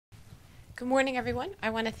Good morning, everyone. I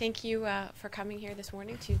want to thank you for coming here this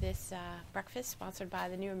morning to this breakfast sponsored by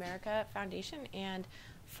the New America Foundation and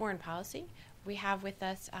Foreign Policy. We have with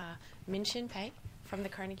us Minxin Pei from the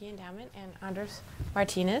Carnegie Endowment and Andrés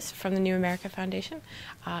Martinez from the New America Foundation.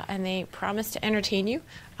 And they promise to entertain you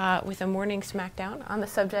with a morning smackdown on the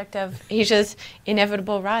subject of Asia's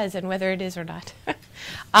inevitable rise and whether it is or not.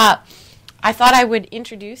 I thought I would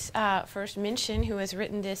introduce first Minxin, who has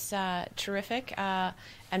written this terrific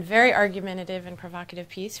and very argumentative and provocative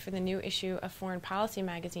piece for the new issue of Foreign Policy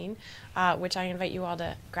magazine, which I invite you all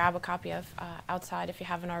to grab a copy of outside if you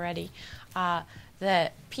haven't already. The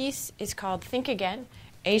piece is called "Think Again: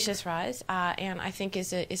 Asia's Rise," and I think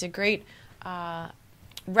is a great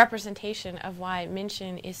representation of why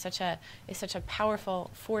Minxin is such a powerful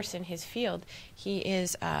force in his field. He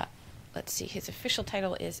is. Let's see, his official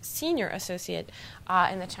title is Senior Associate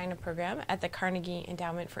in the China Program at the Carnegie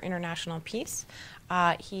Endowment for International Peace.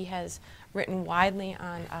 He has written widely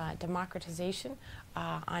on democratization,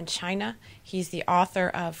 on China. He's the author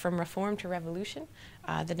of From Reform to Revolution,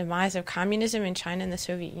 The Demise of Communism in China and the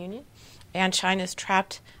Soviet Union, and China's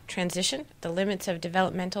Trapped Transition, The Limits of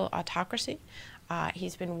Developmental Autocracy.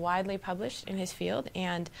 He's been widely published in his field,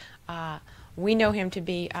 and we know him to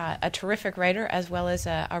be a terrific writer as well as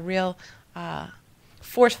a real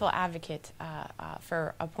forceful advocate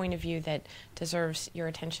for a point of view that deserves your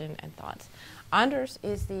attention and thoughts. Andrés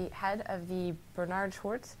is the head of the Bernard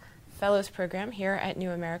Schwartz Fellows Program here at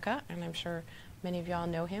New America, and I'm sure many of y'all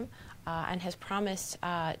know him, and has promised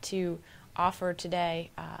to offer today,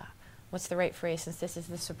 what's the right phrase since this is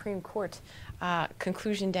the Supreme Court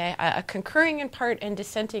conclusion day, a concurring in part and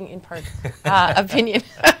dissenting in part opinion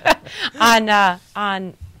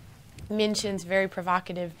on Minxin's very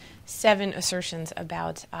provocative 7 assertions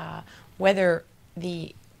about whether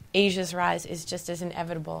the Asia's rise is just as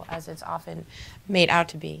inevitable as it's often made out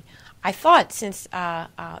to be. I thought, since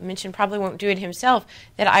Minxin probably won't do it himself,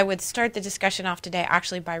 that I would start the discussion off today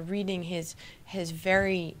actually by reading his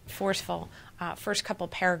very forceful first couple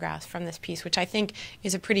paragraphs from this piece, which I think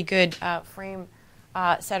is a pretty good frame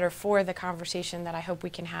setter for the conversation that I hope we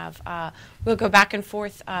can have. We'll go back and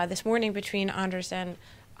forth this morning between Andrés and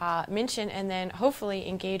Minxin, and then hopefully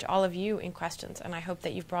engage all of you in questions. And I hope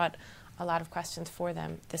that you've brought a lot of questions for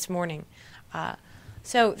them this morning.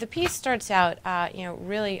 So the piece starts out,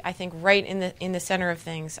 really, I think, right in the center of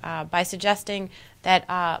things by suggesting that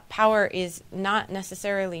power is not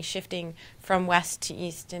necessarily shifting from west to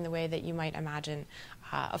east in the way that you might imagine.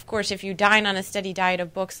 Of course, if you dine on a steady diet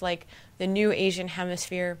of books like The New Asian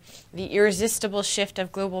Hemisphere, The Irresistible Shift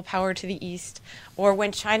of Global Power to the East, or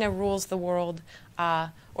When China Rules the World,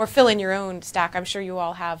 or fill in your own stack. I'm sure you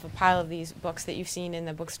all have a pile of these books that you've seen in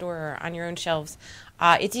the bookstore or on your own shelves.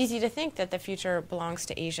 It's easy to think that the future belongs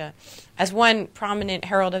to Asia. As one prominent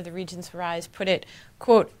herald of the region's rise put it,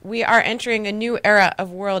 quote, "We are entering a new era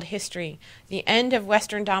of world history, the end of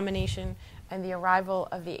Western domination and the arrival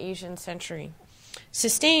of the Asian century.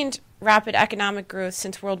 Sustained rapid economic growth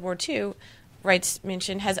since World War II," writes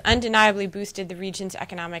Minxin, "has undeniably boosted the region's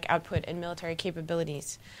economic output and military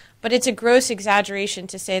capabilities. But it's a gross exaggeration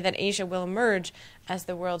to say that Asia will emerge as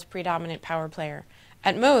the world's predominant power player.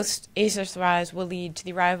 At most, Asia's rise will lead to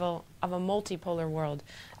the arrival of a multipolar world,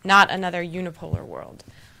 not another unipolar world."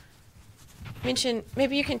 Minxin,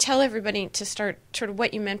 maybe you can tell everybody to start sort of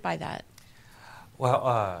what you meant by that.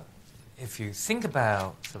 Well, if you think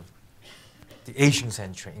about sort of the Asian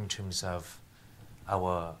century in terms of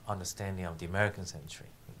our understanding of the American century,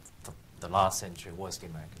 the last century was the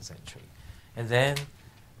American century, and then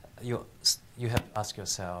you have to ask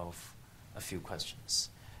yourself a few questions.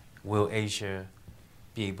 Will Asia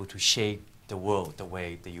be able to shape the world the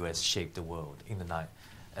way the U.S. shaped the world in the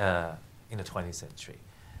 20th century?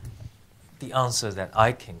 The answer that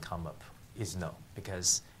I can come up is no,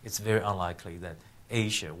 because it's very unlikely that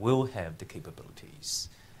Asia will have the capabilities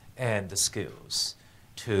and the skills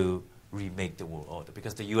to remake the world order,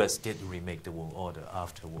 because the U.S. did remake the world order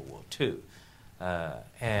after World War II.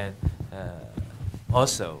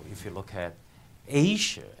 Also, if you look at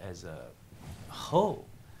Asia as a whole,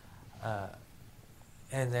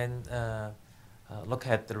 and then look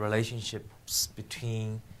at the relationships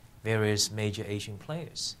between various major Asian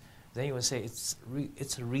players, then you would say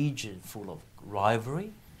it's a region full of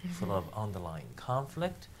rivalry, full of underlying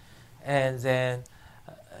conflict, and then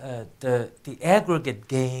the aggregate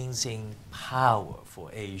gains in power for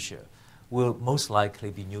Asia will most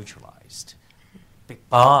likely be neutralized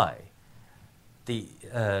by the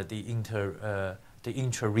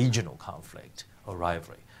intra-regional conflict or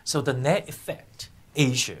rivalry. So the net effect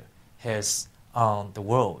Asia has on the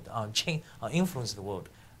world, on influence of the world,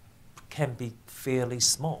 can be fairly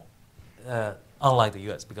small. unlike the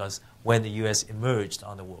U.S., because when the U.S. emerged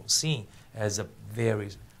on the world scene as a very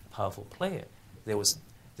powerful player, there was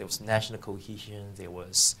national cohesion. There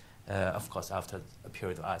was, of course, after a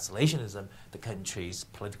period of isolationism, the country's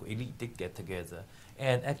political elite did get together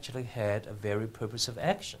and actually had a very purposive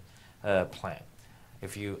action plan.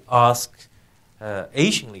 If you ask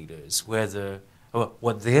Asian leaders whether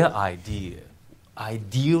what their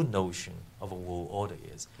ideal notion of a world order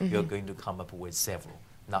is, you're going to come up with several,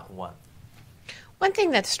 not one. One thing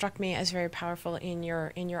that struck me as very powerful in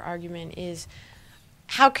your argument is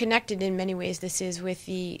how connected in many ways this is with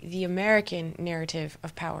the American narrative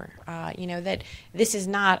of power. You know, that this is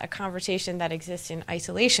not a conversation that exists in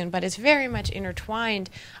isolation, but it's very much intertwined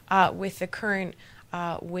with the current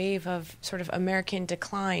wave of sort of American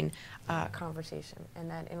decline conversation.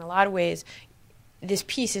 And that in a lot of ways, this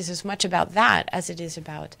piece is as much about that as it is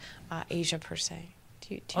about Asia per se.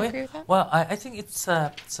 Do you agree with that? Well, I think it's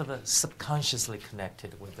sort of subconsciously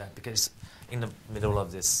connected with that, because in the middle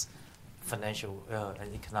of this financial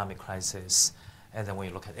and economic crisis, and then when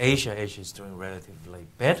you look at Asia, Asia is doing relatively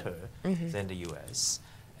better than the U.S.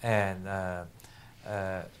 And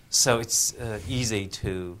so it's easy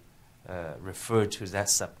to refer to that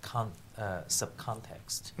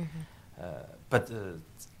subcontext. But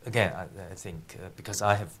again, I think because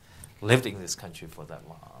I have lived in this country for that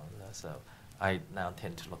long, so I now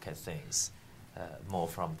tend to look at things more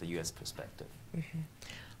from the U.S. perspective.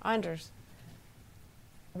 Andrés,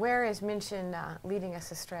 where is Minxin leading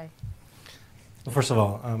us astray? Well, first of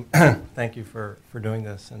all, thank you for doing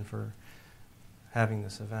this and for having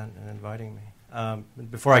this event and inviting me.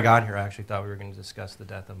 Before I got here, I actually thought we were going to discuss the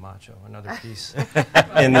death of macho, another piece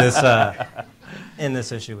in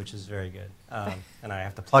this issue, which is very good. And I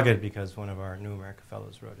have to plug it because one of our New America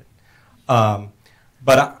Fellows wrote it.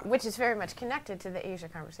 Which is very much connected to the Asia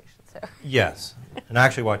conversation. So. Yes, and I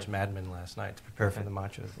actually watched Mad Men last night to prepare for the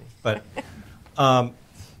macho thing. But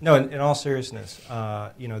no, in all seriousness,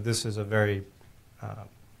 you know, this is a very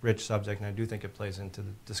rich subject, and I do think it plays into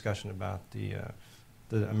the discussion about the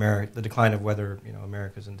decline of whether, you know,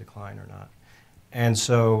 America's in decline or not. And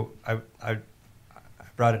so I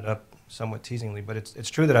brought it up somewhat teasingly, but it's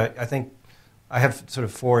true that I think I have sort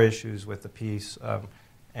of 4 issues with the piece,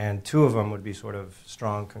 and 2 of them would be sort of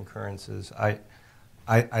strong concurrences. I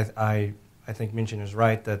think Minxin is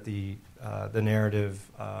right that the narrative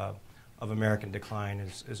of American decline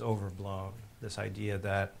is overblown. This idea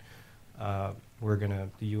that the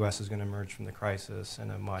U.S. is going to emerge from the crisis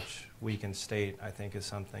in a much weakened state, I think, is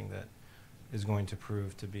something that is going to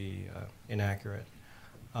prove to be inaccurate.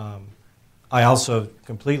 I also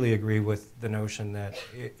completely agree with the notion that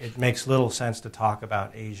it makes little sense to talk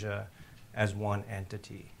about Asia as one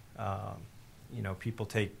entity. You know, people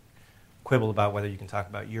quibble about whether you can talk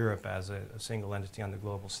about Europe as a single entity on the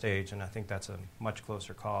global stage, and I think that's a much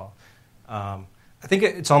closer call. I think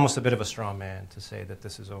it's almost a bit of a straw man to say that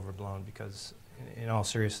this is overblown, because in all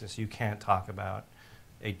seriousness, you can't talk about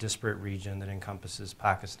a disparate region that encompasses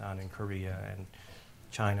Pakistan and Korea and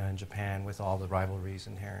China and Japan with all the rivalries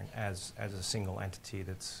inherent as a single entity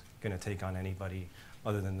that's going to take on anybody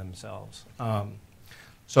other than themselves.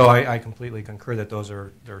 So I completely concur that those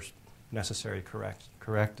are necessary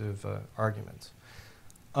corrective arguments.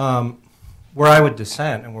 Where I would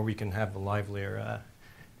dissent and where we can have a livelier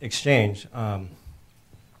exchange,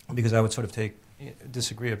 because I would sort of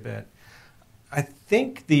disagree a bit. I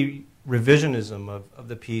think the revisionism of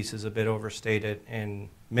the piece is a bit overstated in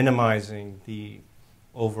minimizing the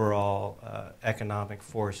overall economic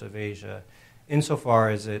force of Asia, insofar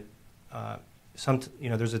as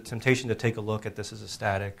there's a temptation to take a look at this as a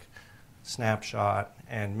static snapshot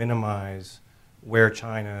and minimize where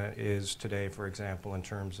China is today, for example, in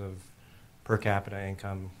terms of per capita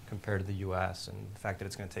income compared to the U.S., and the fact that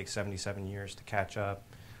it's going to take 77 years to catch up,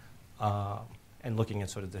 and looking at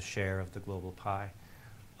sort of the share of the global pie.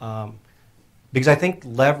 Because I think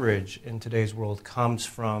leverage in today's world comes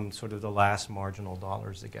from sort of the last marginal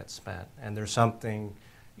dollars that get spent. And there's something,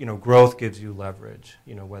 you know, growth gives you leverage,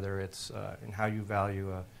 you know, whether it's in how you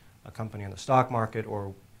value a company on the stock market,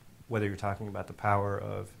 or whether you're talking about the power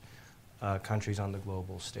of countries on the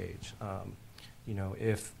global stage. You know,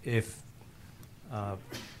 if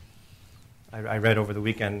I read over the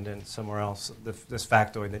weekend and somewhere else this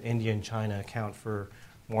factoid that India and China account for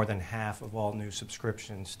more than half of all new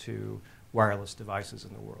subscriptions to wireless devices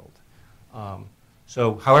in the world.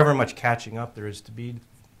 So however much catching up there is to be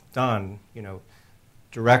done, you know,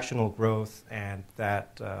 directional growth, and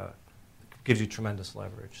that gives you tremendous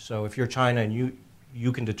leverage. So if you're China and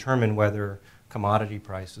you can determine whether commodity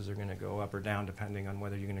prices are going to go up or down depending on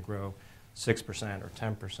whether you're going to grow 6% or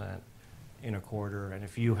 10%, in a quarter, and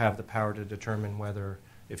if you have the power to determine whether,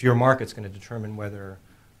 if your market's going to determine whether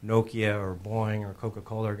Nokia or Boeing or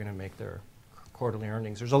Coca-Cola are going to make their quarterly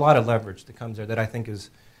earnings, there's a lot of leverage that comes there that I think is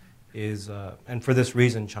and for this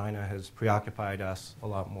reason, China has preoccupied us a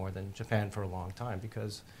lot more than Japan for a long time,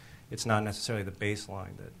 because it's not necessarily the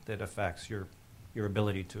baseline that affects your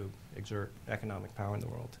ability to exert economic power in the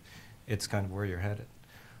world. It's kind of where you're headed.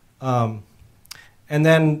 And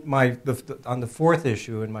then on the fourth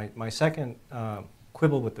issue, and my second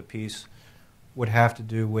quibble with the piece would have to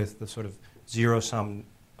do with the sort of zero-sum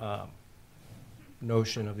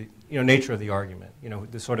notion of the nature of the argument.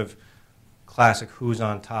 The sort of classic who's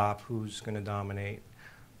on top, who's going to dominate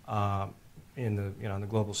in the on the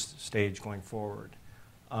global stage going forward.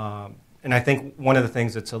 And I think one of the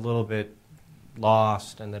things that's a little bit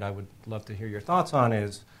lost, and that I would love to hear your thoughts on,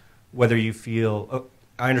 is whether you feel.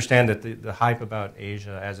 I understand that the hype about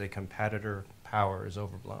Asia as a competitor power is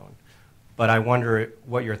overblown, but I wonder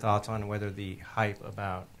what your thoughts on whether the hype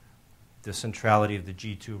about the centrality of the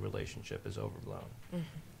G2 relationship is overblown. Mm-hmm.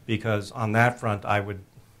 Because on that front, I would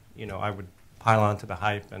pile onto the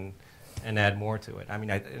hype and add more to it. I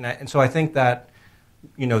mean, and so I think that,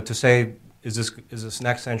 to say, is this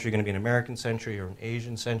next century going to be an American century or an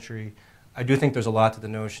Asian century? I do think there's a lot to the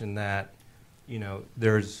notion that,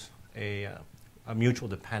 there's a mutual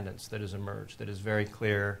dependence that has emerged that is very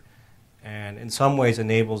clear, and in some ways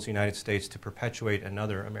enables the United States to perpetuate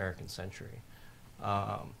another American century.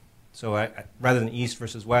 So rather than East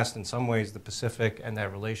versus West, in some ways the Pacific and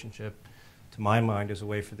that relationship, to my mind, is a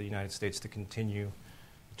way for the United States to continue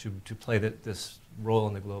to play this role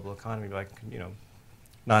in the global economy, like,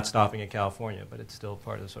 not stopping at California, but it's still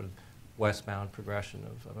part of the sort of westbound progression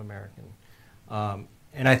of American.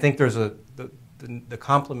 And I think there's the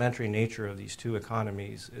complementary nature of these two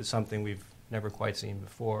economies is something we've never quite seen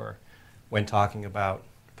before when talking about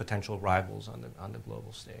potential rivals on the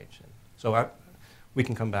global stage. And so we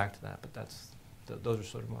can come back to that, but those are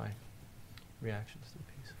sort of my reactions to the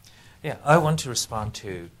piece. Yeah, I want to respond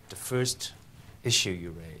to the first issue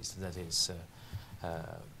you raised, that is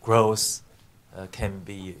growth can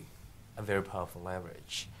be a very powerful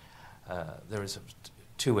leverage. There is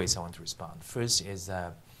two ways I want to respond. First is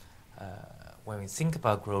that when we think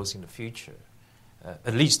about growth in the future,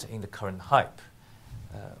 at least in the current hype,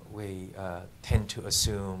 we tend to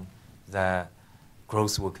assume that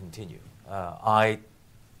growth will continue. I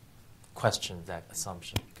question that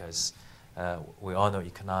assumption because we all know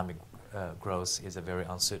economic growth is a very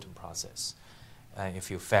uncertain process.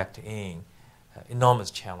 If you factor in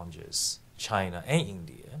enormous challenges China and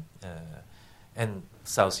India and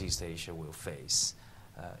Southeast Asia will face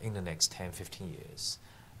in the next 10, 15 years,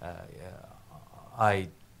 I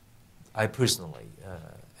personally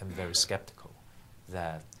am very skeptical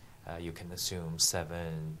that you can assume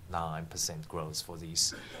 7-9% growth for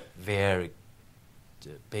these very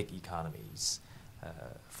big economies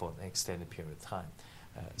for an extended period of time.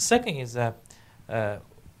 Second is that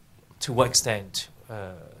to what extent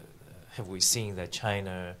have we seen that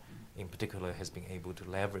China in particular has been able to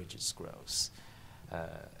leverage its growth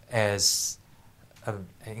as an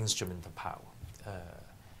instrument of power,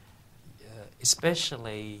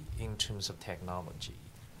 especially in terms of technology.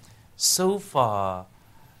 So far,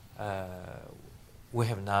 we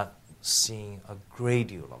have not seen a great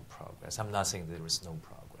deal of progress. I'm not saying there is no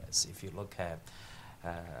progress. If you look at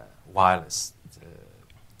wireless,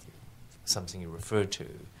 something you referred to,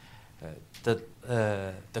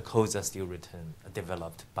 the codes are still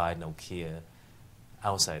developed by Nokia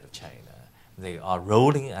outside of China. They are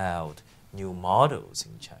rolling out new models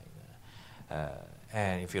in China.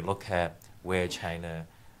 And if you look at where China,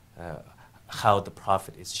 how the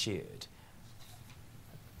profit is shared,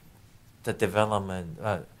 the development,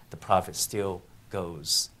 the profit still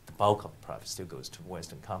goes, the bulk of the profit still goes to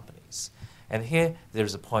Western companies. And here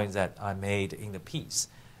there's a point that I made in the piece,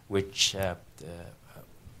 which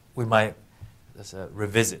we might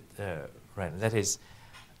revisit, right? That is,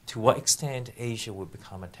 to what extent Asia will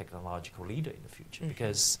become a technological leader in the future? Mm-hmm.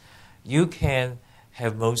 Because you can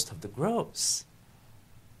have most of the growth,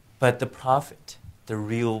 but the profit, the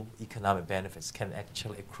real economic benefits, can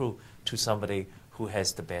actually accrue to somebody who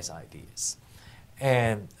has the best ideas.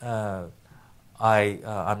 And I'm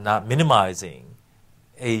not minimizing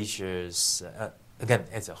Asia's, again,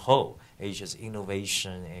 as a whole, Asia's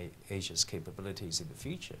innovation, Asia's capabilities in the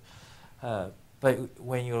future. But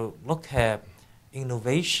when you look at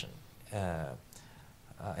innovation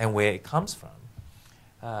and where it comes from,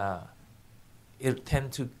 it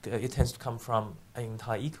tends to come from an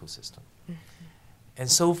entire ecosystem. Mm-hmm.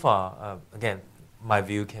 And so far, again, my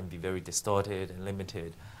view can be very distorted and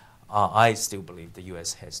limited. I still believe the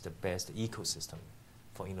U.S. has the best ecosystem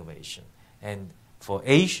for innovation. And for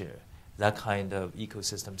Asia, that kind of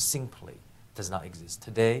ecosystem simply does not exist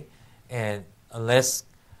today. And unless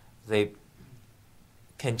they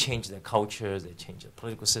can change their culture, they change their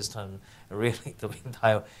political system, really the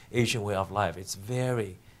entire Asian way of life, it's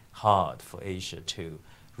very hard for Asia to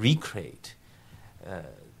recreate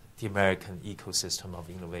the American ecosystem of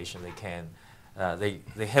innovation. They can,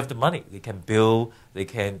 they have the money. They can build. They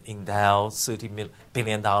can endow $30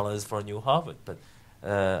 billion for a new Harvard, but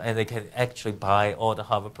and they can actually buy all the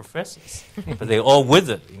Harvard professors. But they're all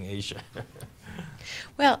withered in Asia.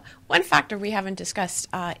 Well, one factor we haven't discussed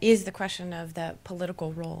is the question of the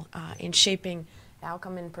political role in shaping the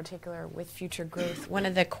outcome, in particular with future growth. One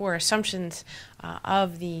of the core assumptions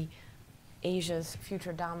of the Asia's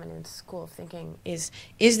future dominance school of thinking is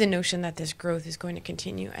the notion that this growth is going to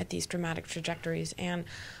continue at these dramatic trajectories. And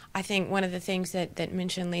I think one of the things that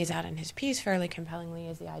Minxin lays out in his piece fairly compellingly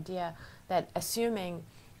is the idea that assuming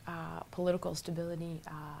political stability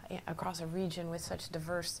across a region with such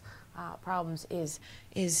diverse problems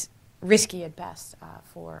is risky at best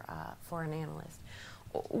for an analyst.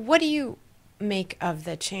 What do you make of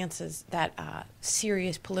the chances that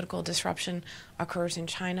serious political disruption occurs in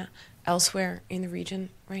China, elsewhere in the region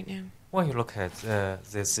right now? When you look at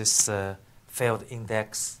there's this failed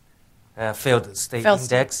index, failed state Failed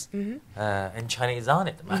index, and China is on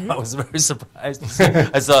it. I was very surprised to see.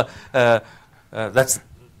 I saw that's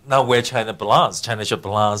not where China belongs. China should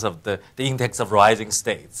belong of the index of rising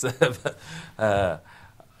states. Not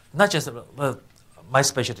just my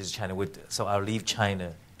specialty is China, so I'll leave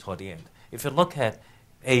China toward the end. If you look at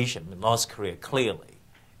Asia, North Korea clearly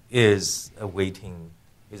is a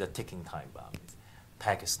ticking time bomb.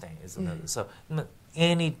 Pakistan is another. So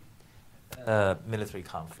any military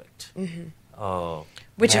conflict,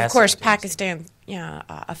 which of course massive Pakistan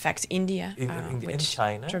affects India, in which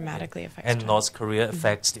China, dramatically affects and China. North Korea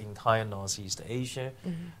affects the entire Northeast Asia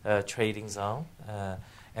trading zone.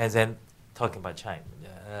 And then talking about China,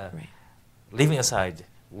 Right. leaving aside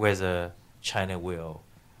whether China will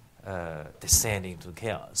descend into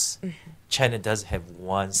chaos, China does have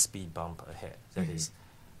one speed bump ahead. That is,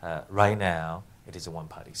 right now, it is a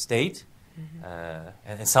one-party state, and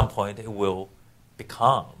at some point it will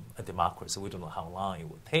become a democracy. We don't know how long it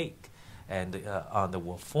will take, and under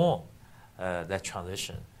what form that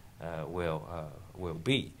transition will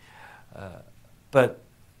be. But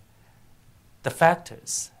the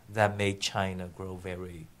factors that make China grow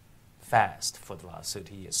very fast for the last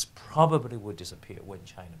 30 years probably will disappear when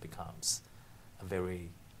China becomes a very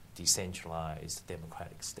decentralized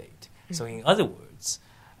democratic state. So in other words,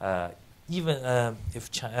 even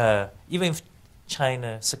if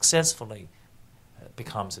China successfully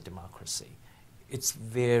becomes a democracy, it's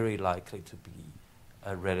very likely to be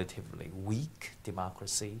a relatively weak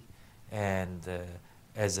democracy, and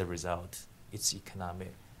as a result, its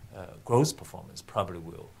economic growth performance probably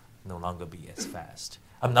will no longer be as fast.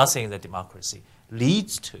 I'm not saying that democracy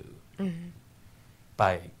leads to,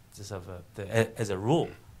 by sort of as a rule,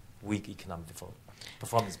 weak economic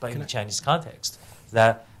performance, but in the Chinese context,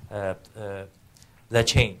 that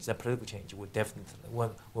change, that political change,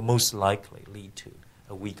 will most likely lead to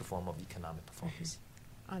a weaker form of economic performance.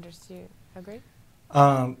 Andrés, do you agree?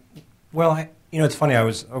 Well, it's funny.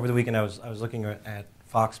 Over the weekend. I was looking at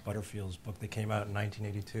Fox Butterfield's book that came out in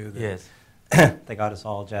 1982. Yes. They got us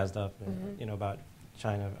all jazzed up, about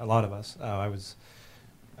China. A lot of us.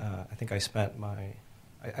 I think I spent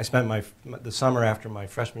the summer after my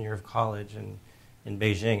freshman year of college in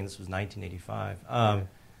Beijing. This was 1985,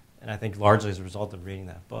 and I think largely as a result of reading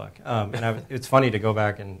that book. It's funny to go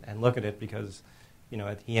back and look at it because,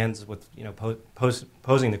 he ends with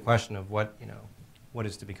posing the question of what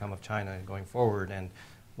is to become of China going forward, and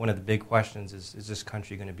one of the big questions is this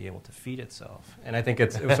country going to be able to feed itself? And I think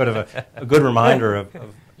it was sort of a good reminder of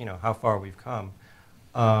how far we've come.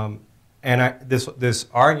 And this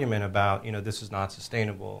argument about this is not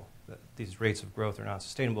sustainable, that these rates of growth are not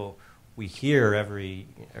sustainable, we hear every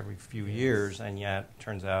few years, and yet it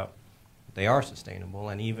turns out they are sustainable.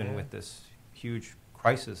 And even with this huge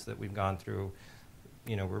crisis that we've gone through,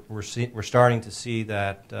 we're starting to see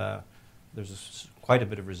that there's quite a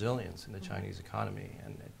bit of resilience in the Chinese economy,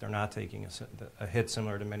 and they're not taking a hit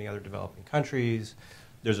similar to many other developing countries.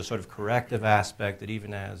 There's a sort of corrective aspect that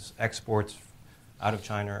even as exports out of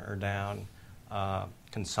China are down,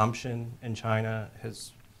 consumption in China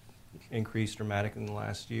has increased dramatically in the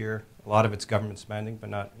last year. A lot of it's government spending, but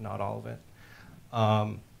not all of it.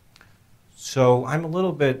 So I'm a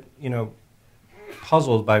little bit,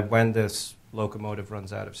 puzzled by when this locomotive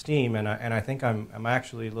runs out of steam, and I think I'm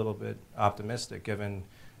actually a little bit optimistic, given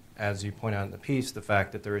as you point out in the piece, the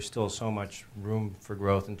fact that there is still so much room for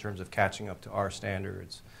growth in terms of catching up to our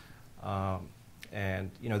standards.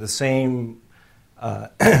 And the same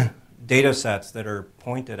data sets that are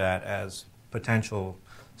pointed at as potential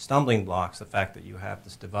stumbling blocks, the fact that you have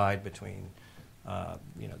this divide between the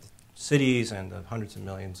cities and the hundreds of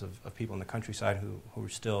millions of people in the countryside who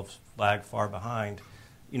still lag far behind,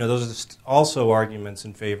 those are also arguments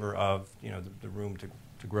in favor of the room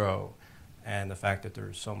to grow and the fact that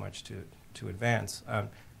there's so much to advance.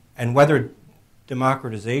 And whether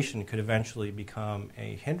democratization could eventually become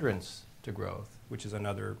a hindrance to growth, which is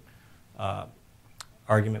another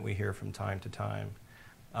argument we hear from time to time.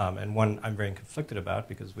 And one I'm very conflicted about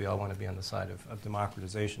because we all want to be on the side of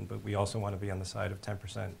democratization, but we also want to be on the side of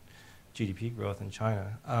 10% GDP growth in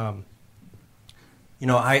China. I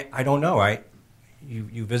don't know.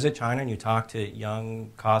 You visit China and you talk to young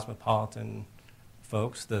cosmopolitan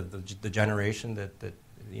folks, the generation that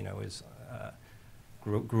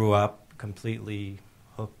grew up completely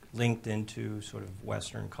linked into sort of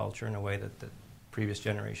Western culture in a way that the previous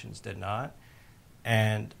generations did not.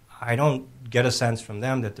 And I don't get a sense from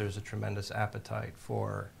them that there's a tremendous appetite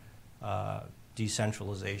for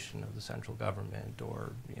decentralization of the central government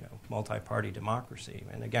or multi-party democracy.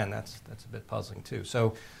 And again, that's a bit puzzling too.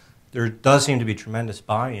 So there does seem to be tremendous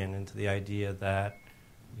buy-in into the idea that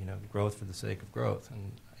growth for the sake of growth,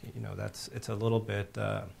 and it's a little bit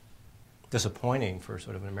disappointing for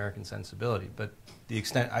sort of an American sensibility. But the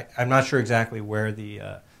extent I'm not sure exactly where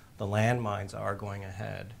the landmines are going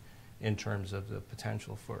ahead in terms of the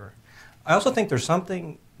potential for. I also think there's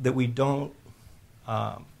something that we don't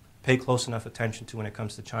pay close enough attention to when it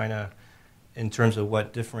comes to China in terms of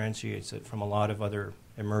what differentiates it from a lot of other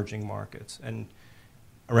emerging markets and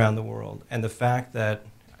around the world. And the fact that,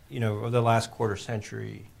 over the last quarter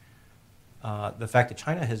century, the fact that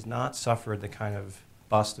China has not suffered the kind of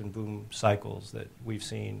bust and boom cycles that we've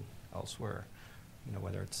seen elsewhere,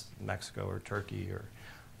 whether it's Mexico or Turkey or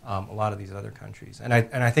a lot of these other countries. And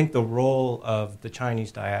I think the role of the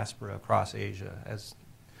Chinese diaspora across Asia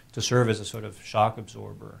to serve as a sort of shock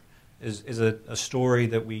absorber is a story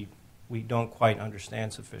that we don't quite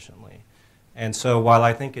understand sufficiently. And so while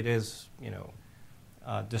I think it is,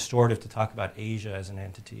 distortive to talk about Asia as an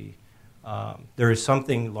entity, there is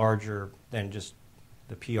something larger than just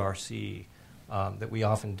the PRC that we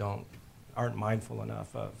often aren't mindful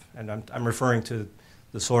enough of. And I'm referring to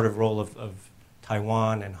the sort of role of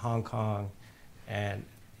Taiwan and Hong Kong and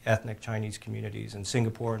ethnic Chinese communities in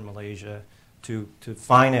Singapore and Malaysia to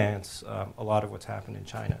finance a lot of what's happened in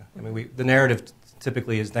China. I mean, the narrative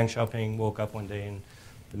typically is Deng Xiaoping woke up one day in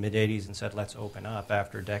the mid-'80s and said, let's open up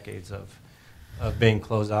after decades of being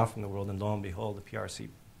closed off from the world, and lo and behold, the PRC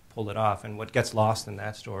pulled it off. And what gets lost in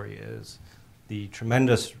that story is the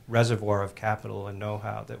tremendous reservoir of capital and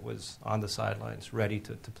know-how that was on the sidelines, ready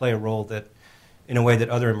to play a role that, in a way that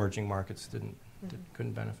other emerging markets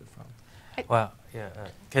couldn't benefit from. Well, yeah.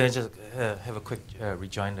 Can I just have a quick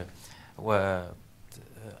rejoinder? Well,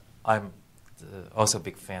 I'm also a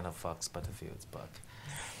big fan of Fox Butterfield's book.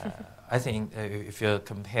 I think if you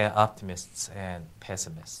compare optimists and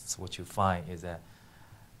pessimists, what you find is that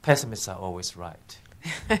pessimists are always right.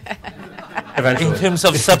 Eventually. In terms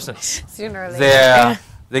of substance, Sooner or later.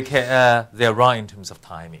 they're wrong in terms of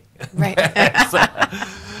timing. Right.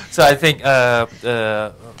 so I think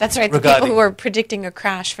that's right. The people who were predicting a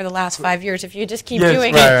crash for the last 5 years, if you just keep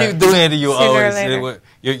doing it, keep doing it, you always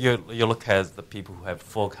you look at the people who have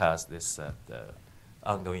forecast this the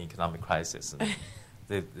ongoing economic crisis. And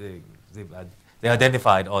they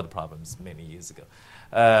identified all the problems many years ago,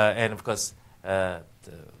 and of course,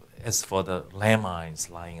 as for the landmines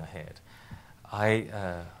lying ahead,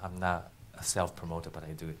 I'm not a self-promoter, but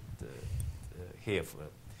I do it here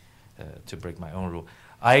to break my own rule.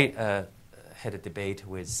 I had a debate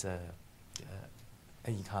with an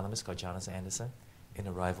economist called Jonathan Anderson in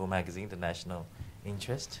a rival magazine, The National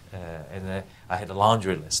Interest, and I had a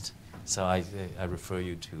laundry list. So I refer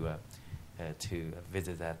you to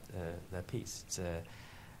visit that piece. It's,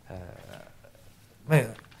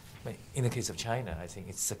 in the case of China, I think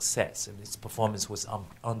its success and its performance was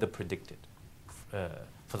underpredicted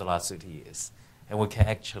for the last 30 years, and we can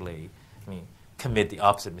actually, commit the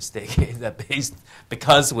opposite mistake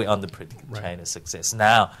because we underpredict China's success.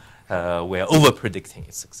 Now we're overpredicting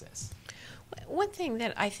its success. One thing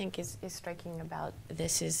that I think is striking about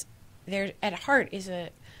this is there at heart is a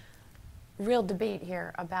real debate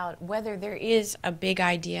here about whether there is a big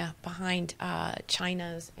idea behind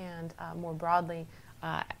China's and more broadly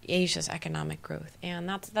Asia's economic growth, and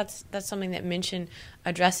that's something that Minxin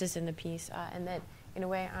addresses in the piece, and that in a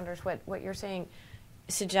way, Andrés, what you're saying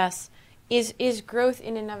suggests Is growth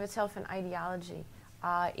in and of itself an ideology?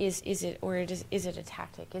 Is it a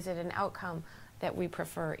tactic? Is it an outcome that we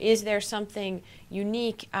prefer? Is there something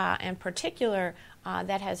unique and particular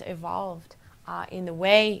that has evolved in the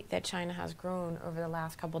way that China has grown over the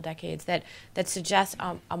last couple decades that suggests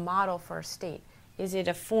a model for a state? Is it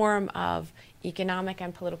a form of economic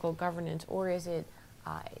and political governance, or is it,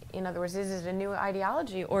 in other words, is it a new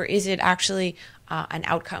ideology, or is it actually an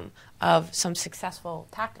outcome of some successful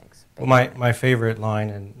tactics? Well, my favorite line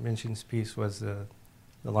in Minxin's piece was the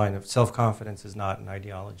line of self-confidence is not an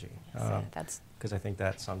ideology, because I think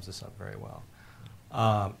that sums this up very well.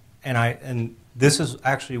 And this is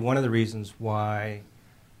actually one of the reasons why,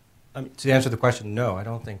 to answer the question, no, I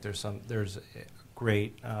don't think there's a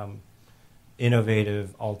great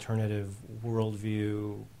innovative, alternative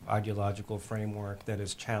worldview, ideological framework that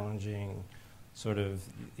is challenging sort of,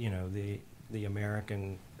 the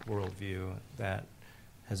American worldview that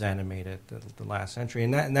has animated the last century.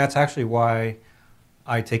 And that's actually why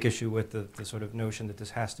I take issue with the sort of notion that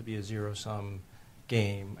this has to be a zero-sum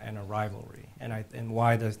game and a rivalry. And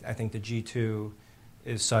why I think the G2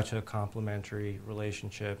 is such a complementary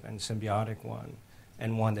relationship and symbiotic one,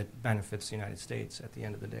 and one that benefits the United States at the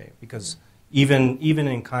end of the day. Because even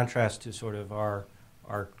in contrast to sort of our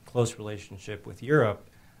close relationship with Europe,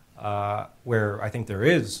 where I think there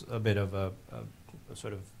is a bit of a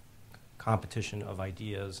sort of competition of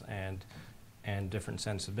ideas and different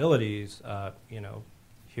sensibilities,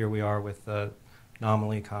 here we are with the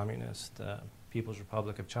nominally communist People's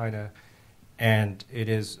Republic of China, and it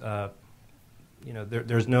is,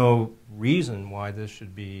 there's no reason why this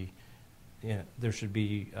should be, there should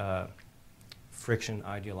be friction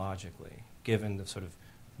ideologically, given the sort of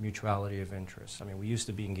mutuality of interests. I mean, we used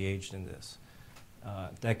to be engaged in this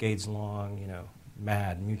decades-long,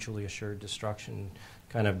 mad, mutually assured destruction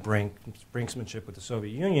kind of brinksmanship with the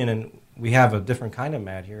Soviet Union, and we have a different kind of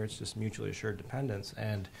mad here. It's just mutually assured dependence,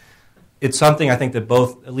 and it's something I think that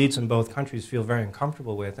both elites in both countries feel very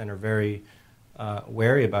uncomfortable with and are very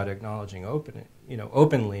wary about acknowledging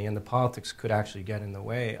openly, and the politics could actually get in the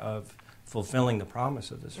way of fulfilling the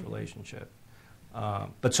promise of this relationship.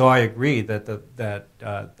 But so I agree that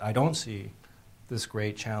I don't see this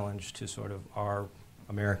great challenge to sort of our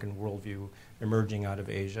American worldview emerging out of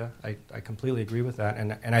Asia. I completely agree with that,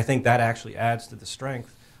 and I think that actually adds to the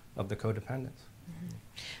strength of the codependence. Mm-hmm.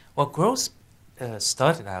 Well, growth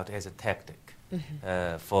started out as a tactic.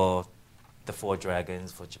 For the Four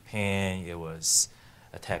Dragons, for Japan, it was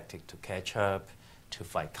a tactic to catch up, to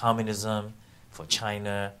fight communism. For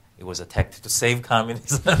China, it was a tactic to save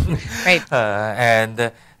communism. Right.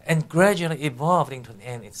 And gradually evolved into the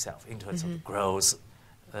end itself, into a sort of growth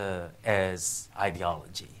as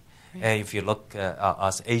ideology. Right. And if you look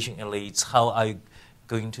as Asian elites, how are you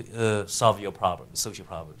going to solve your problems, social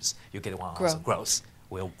problems? You get one answer: growth.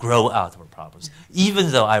 Will grow out of our problems.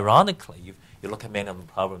 Even though, ironically, you look at many of the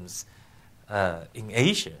problems in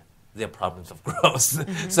Asia, they're problems of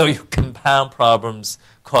growth. So you compound problems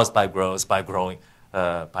caused by growth by growing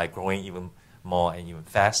even more and even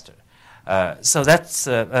faster. So that's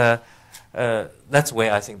where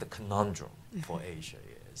I think the conundrum for Asia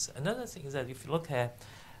is. Another thing is that if you look at,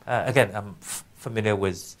 again, I'm familiar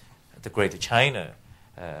with the Greater China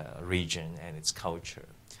region and its culture.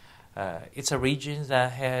 It's a region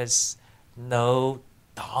that has no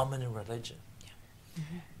dominant religion.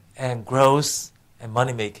 And growth and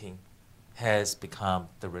money-making has become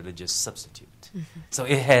the religious substitute. So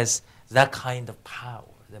it has that kind of power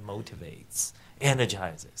that motivates,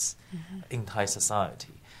 energizes entire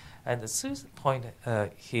society. And the third point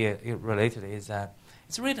here related is that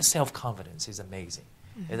it's really self-confidence is amazing.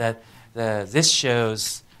 That this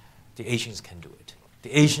shows the Asians can do it.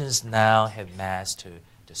 The Asians now have mastered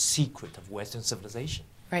the secret of Western civilization.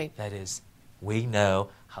 Right. That is, we know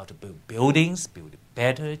how to build buildings, build it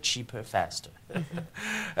better, cheaper, faster.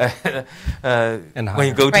 And when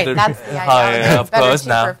you go to the higher, of better, course, cheaper,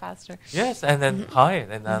 now. Faster. Yes, and then higher,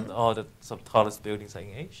 and then all the tallest buildings are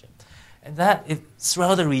in Asia. And that is,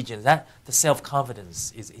 throughout the region, that the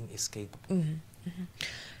self-confidence is inescapable.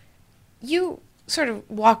 You sort of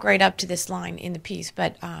walk right up to this line in the piece,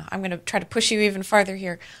 but I'm going to try to push you even farther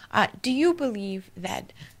here. Do you believe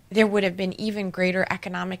that there would have been even greater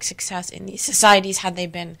economic success in these societies had they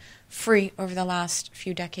been free over the last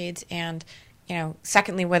few decades? And,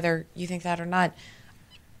 secondly, whether you think that or not,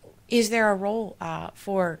 is there a role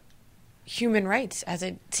for human rights, as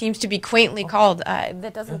it seems to be quaintly called,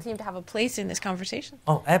 that doesn't seem to have a place in this conversation?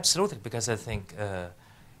 Oh, absolutely, because I think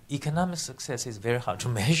economic success is very hard to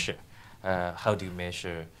measure. How do you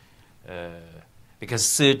measure? Because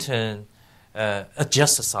certain a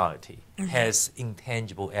just society has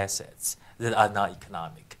intangible assets that are not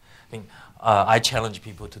economic. I mean, I challenge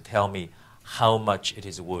people to tell me how much it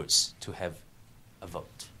is worth to have a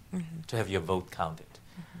vote, to have your vote counted.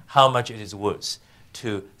 How much it is worth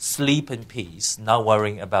to sleep in peace, not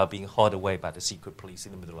worrying about being hauled away by the secret police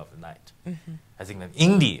in the middle of the night. I think that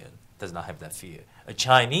Indian does not have that fear. A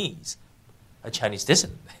Chinese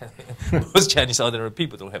citizen, most Chinese ordinary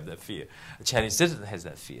people don't have that fear. A Chinese citizen has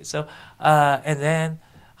that fear. So, and then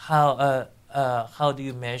how do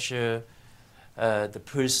you measure the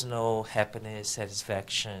personal happiness,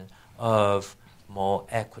 satisfaction of more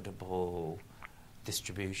equitable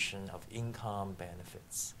distribution of income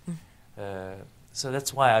benefits? So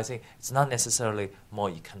that's why I think it's not necessarily more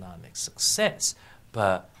economic success,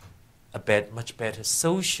 but much better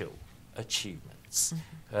social achievements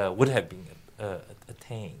would have been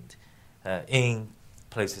attained in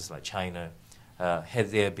places like China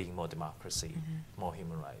had there been more democracy, more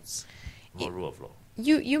human rights, more rule of law.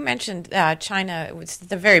 You mentioned China was at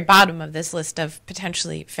the very bottom of this list of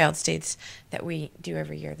potentially failed states that we do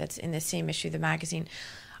every year. That's in the same issue of the magazine.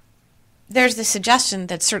 There's the suggestion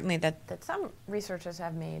that certainly that some researchers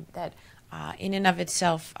have made that in and of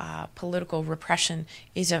itself, political repression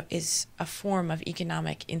is a form of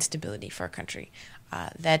economic instability for a country.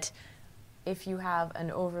 That if you have an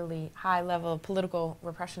overly high level of political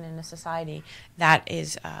repression in a society, that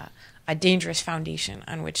is a dangerous foundation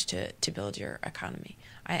on which to build your economy.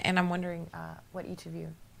 And I'm wondering what each of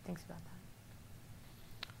you thinks about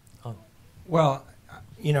that. Oh. Well,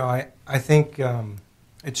 I think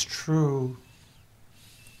it's true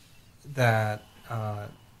that,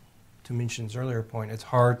 to Minxin's earlier point, it's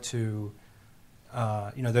hard to,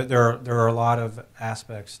 there are a lot of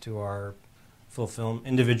aspects to our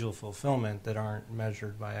individual fulfillment that aren't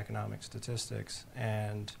measured by economic statistics,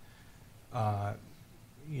 and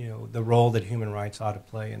the role that human rights ought to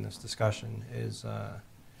play in this discussion is not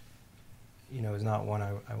one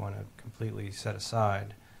I want to completely set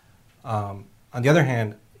aside. On the other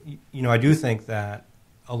hand, I do think that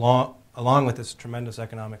along with this tremendous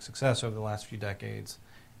economic success over the last few decades,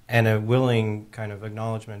 and a willing kind of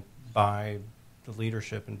acknowledgement by the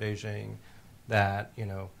leadership in Beijing that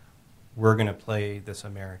we're going to play this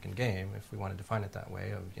American game, if we want to define it that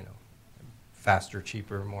way, of faster,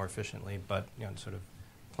 cheaper, more efficiently, but sort of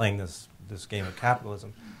playing this game of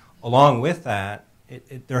capitalism. Along with that,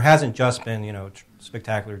 there hasn't just been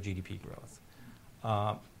spectacular GDP growth.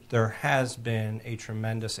 There has been a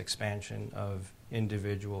tremendous expansion of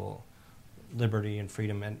individual liberty and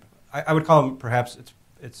freedom, and I would call them, perhaps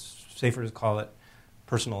it's safer to call it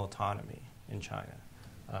personal autonomy in China.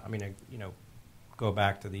 Go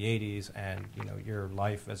back to the 80s, and your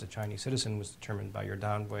life as a Chinese citizen was determined by your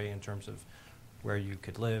danwei in terms of where you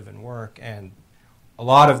could live and work, and a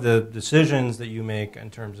lot of the decisions that you make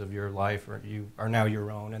in terms of your life are now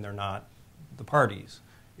your own, and they're not the party's.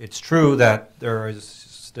 It's true that there is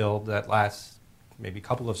still that last maybe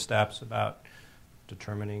couple of steps about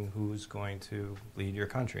determining who's going to lead your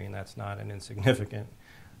country, and that's not an insignificant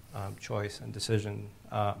choice and decision.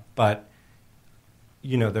 But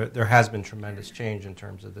there has been tremendous change in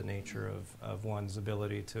terms of the nature of one's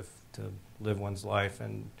ability to live one's life,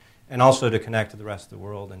 and also to connect to the rest of the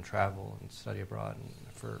world and travel and study abroad, and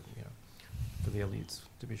for the elites,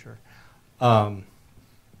 to be sure.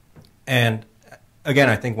 And again,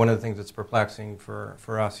 I think one of the things that's perplexing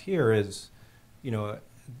for us here is,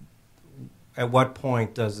 at what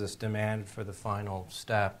point does this demand for the final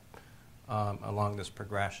step along this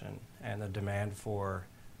progression, and the demand for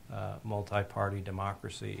multi-party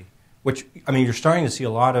democracy, which, you're starting to see a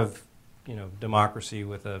lot of, democracy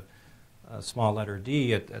with a small letter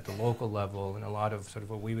D at the local level, and a lot of sort of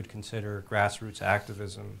what we would consider grassroots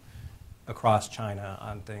activism across China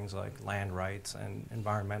on things like land rights and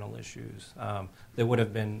environmental issues that would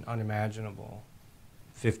have been unimaginable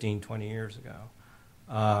 15, 20 years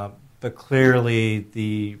ago. But clearly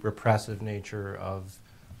the repressive nature of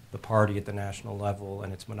the party at the national level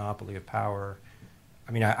and its monopoly of power,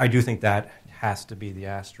 I do think that has to be the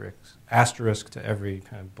asterisk to every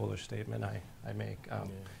kind of bullish statement I make.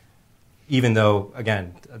 Even though,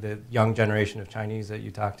 again, the young generation of Chinese that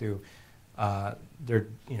you talk to, they're,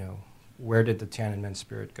 where did the Tiananmen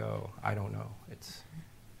spirit go? I don't know.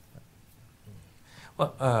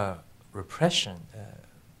 Repression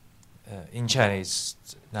in China is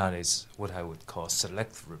nowadays what I would call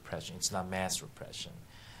selective repression. It's not mass repression.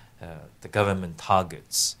 The government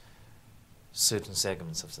targets certain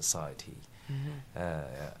segments of society.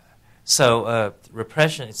 So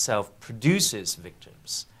repression itself produces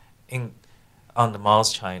victims. On the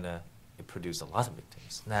Mao's China, it produced a lot of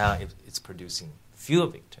victims. Now it's producing fewer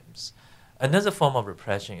victims. another form of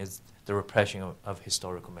repression is the repression of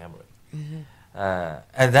historical memory. And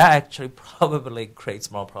that actually probably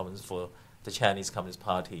creates more problems for the Chinese Communist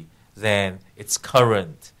Party than its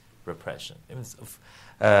current repression.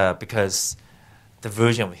 Because the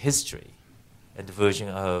version of history and the version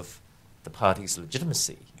of the party's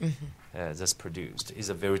legitimacy that's produced is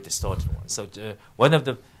a very distorted one. So one of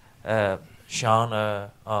the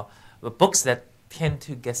genre, the books that tend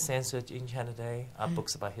to get censored in China today are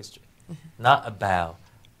books about history, not about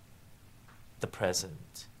the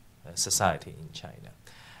present society in China.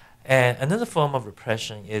 And another form of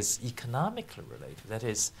repression is economically related. That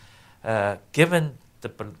is, given the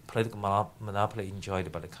political monopoly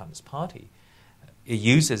enjoyed by the Communist Party, it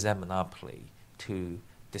uses that monopoly to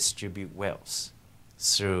distribute wealth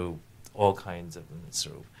through all kinds of,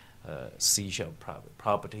 through seizure of private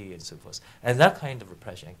property and so forth. And that kind of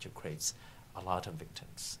repression actually creates a lot of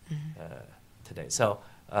victims today. So,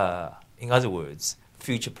 in other words,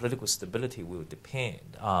 future political stability will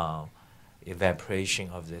depend on evaporation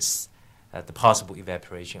of this, the possible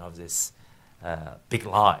evaporation of this big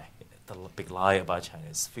lie, the big lie about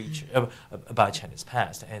China's future, about China's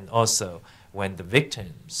past, and also when the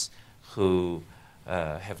victims who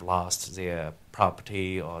have lost their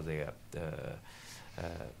property or their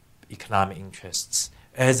economic interests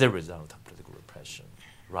as a result of political repression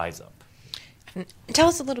rise up. Tell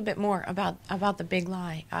us a little bit more about the big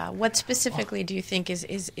lie. What specifically do you think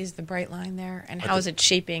is the bright line there, and how is it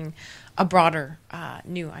shaping a broader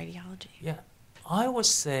new ideology? Yeah, I would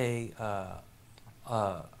say I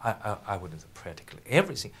wouldn't say practically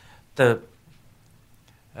everything. The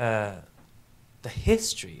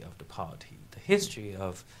history of the party, the history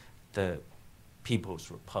of the People's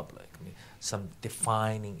Republic, I mean, some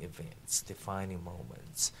defining events, defining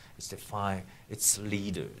moments. Its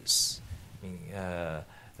leaders. I mean,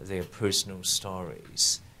 their personal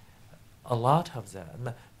stories. A lot of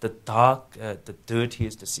them, the dark, the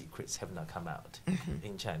dirtiest secrets have not come out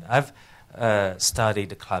in China. I've studied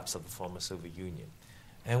the collapse of the former Soviet Union.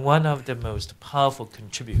 And one of the most powerful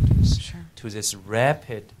contributors to this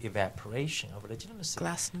rapid evaporation of legitimacy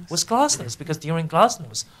was glasnost, because during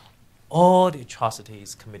glasnost, all the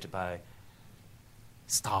atrocities committed by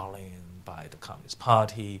Stalin, by the Communist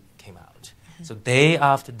Party, came out. So day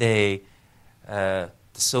after day, the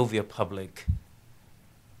Soviet public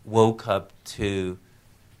woke up to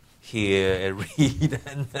hear and read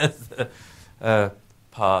another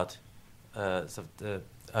part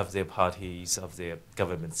of their parties, of their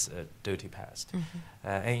government's dirty past.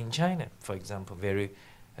 And in China, for example, the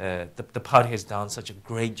party has done such a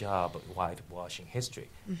great job of whitewashing history.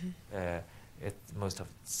 Most of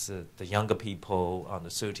the younger people under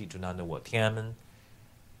 30 do not know what Tiananmen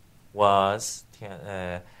was.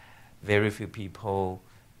 Very few people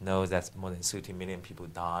know that more than 30 million people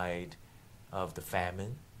died of the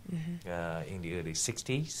famine in the early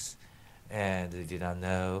 60s. And they did not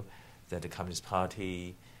know that the Communist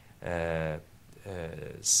Party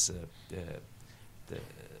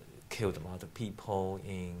killed a lot of people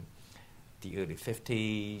in the early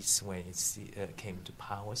 50s when it came to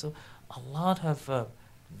power. So a lot of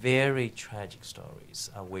very tragic stories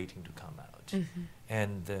are waiting to come out.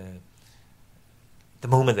 And the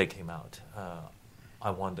moment they came out, I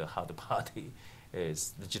wonder how the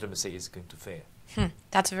party's legitimacy is going to fare.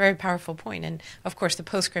 That's a very powerful point. And, of course, the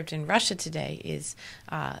postscript in Russia today is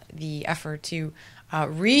the effort to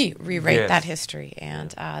rewrite that history.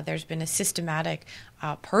 And there's been a systematic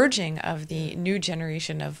purging of the new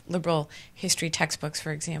generation of liberal history textbooks,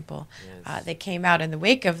 for example, that came out in the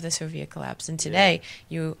wake of the Soviet collapse. And today,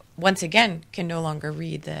 you, once again, can no longer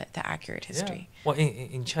read the accurate history. Well,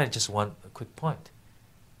 in China, just one quick point.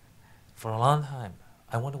 For a long time,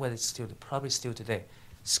 I wonder whether it's probably still today,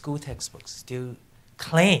 school textbooks still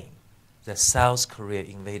claim that South Korea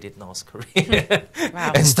invaded North Korea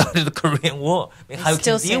and started the Korean War. I mean, how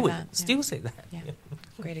can you deal with it? Still say that. Yeah.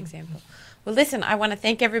 Great example. Well, listen, I want to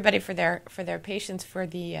thank everybody for their patience for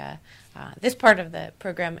the this part of the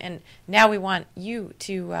program, and now we want you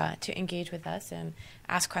to engage with us and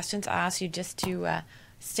ask questions. I'll ask you just to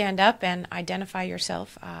stand up and identify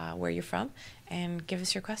yourself, where you're from, and give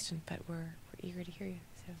us your question. But we're eager to hear you.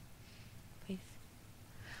 So, please.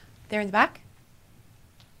 There in the back.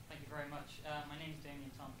 Thank you very much. My name is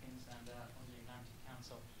Damien Tompkins, and from the Atlantic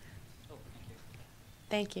Council. Oh,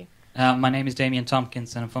 thank you. Thank you. My name is Damien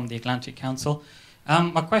Tompkins, and I'm from the Atlantic Council.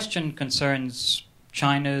 My question concerns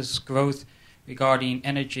China's growth regarding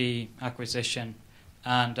energy acquisition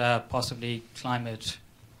and possibly climate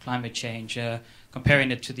change,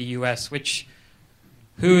 comparing it to the U.S.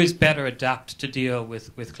 Who is better adapted to deal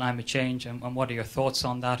with climate change, and what are your thoughts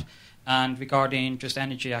on that? And regarding just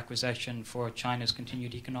energy acquisition for China's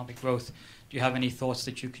continued economic growth, do you have any thoughts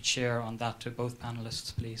that you could share on that to both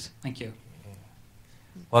panelists, please? Thank you.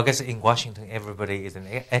 Well, I guess in Washington, everybody is an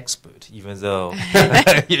expert, even though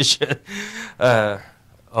you should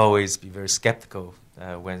always be very skeptical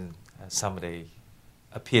when somebody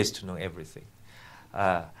appears to know everything.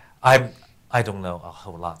 I don't know a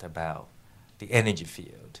whole lot about the energy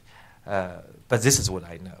field, but this is what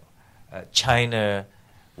I know. China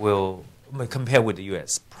will, compared with the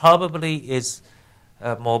U.S., probably is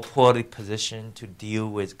more poorly positioned to deal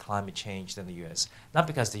with climate change than the U.S. Not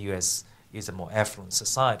because the U.S. is a more affluent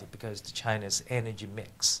society, because China's energy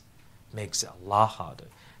mix makes it a lot harder.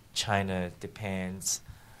 China depends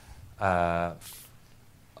on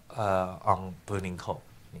burning coal.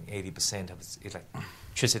 I mean, 80% of its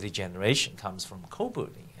electricity generation comes from coal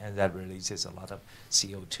burning, and that releases a lot of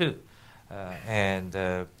CO2.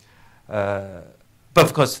 But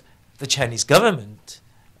of course, the Chinese government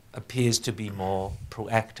appears to be more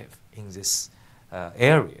proactive in this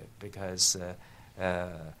area because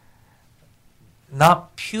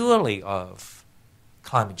not purely of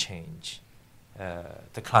climate change,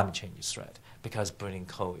 the climate change threat, because burning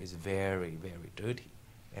coal is very, very dirty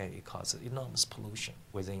and it causes enormous pollution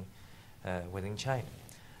within China.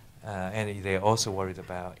 And they're also worried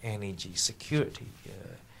about energy security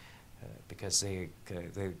because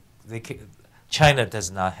China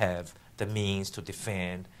does not have the means to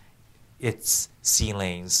defend its sea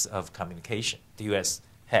lanes of communication. The U.S.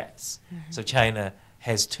 has. Mm-hmm. So China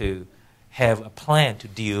has to have a plan to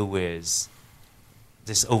deal with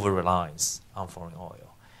this over-reliance on foreign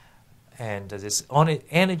oil. And this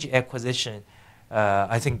energy acquisition,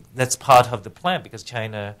 I think that's part of the plan because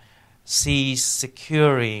China sees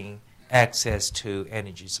securing access to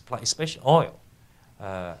energy supply, especially oil,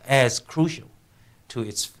 as crucial to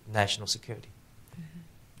its national security.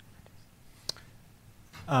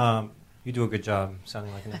 You do a good job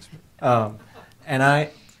sounding like an expert. And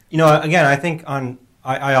I think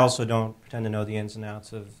I also don't pretend to know the ins and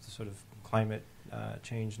outs of the sort of climate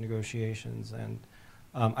change negotiations. And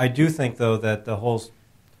I do think, though, that the whole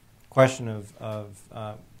question of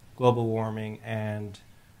global warming and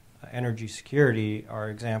energy security are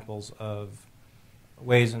examples of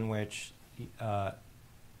ways in which the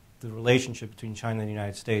relationship between China and the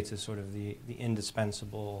United States is sort of the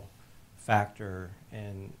indispensable factor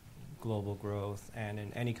in global growth and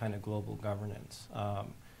in any kind of global governance.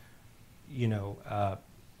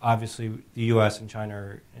 Obviously the U.S. and China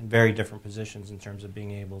are in very different positions in terms of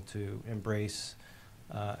being able to embrace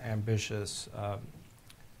ambitious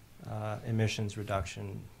emissions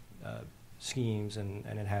reduction schemes, and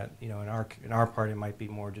it had, in our part it might be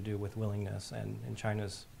more to do with willingness, and on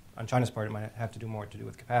China's part it might have to do more to do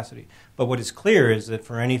with capacity. But what is clear is that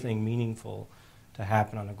for anything meaningful to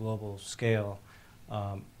happen on a global scale,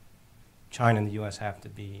 China and the U.S. have to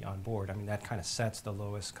be on board. I mean, that kind of sets the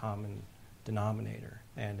lowest common denominator,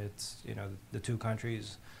 and it's, the two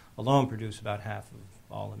countries alone produce about half of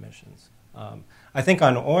all emissions. I think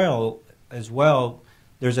on oil as well,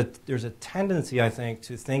 there's a tendency, I think,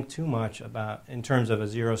 to think too much about, in terms of a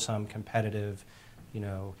zero-sum competitive,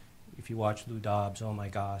 if you watch Lou Dobbs, oh my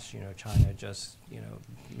gosh, China just,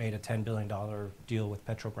 made a $10 billion deal with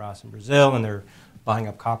Petrobras in Brazil, and they're buying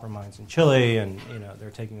up copper mines in Chile, and,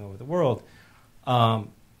 they're taking over the world.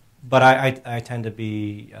 But I tend to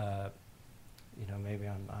be, maybe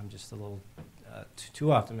I'm just a little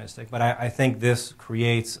too optimistic, but I think this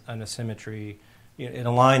creates an asymmetry. It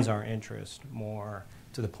aligns our interest more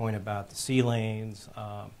to the point about the sea lanes.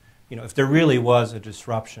 If there really was a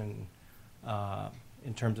disruption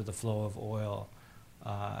in terms of the flow of oil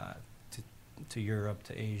to Europe,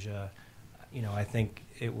 to Asia, I think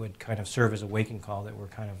it would kind of serve as a wake-up call that we're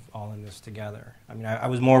kind of all in this together. I mean, I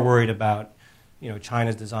was more worried about,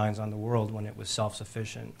 China's designs on the world when it was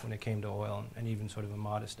self-sufficient when it came to oil, and even sort of a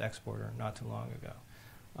modest exporter not too long ago.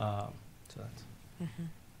 So that's. Mm-hmm.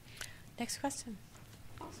 Next question.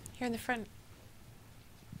 Here in the front.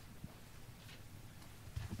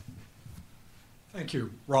 Thank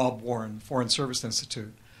you. Rob Warren, Foreign Service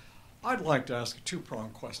Institute. I'd like to ask a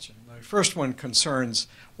two-pronged question. The first one concerns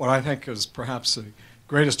what I think is perhaps the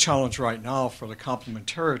greatest challenge right now for the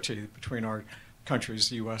complementarity between our countries,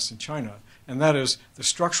 the U.S. and China, and that is the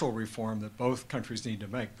structural reform that both countries need to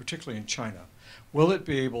make, particularly in China. Will it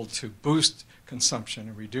be able to boost consumption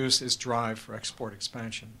and reduce its drive for export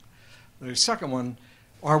expansion? The second one,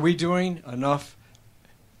 are we doing enough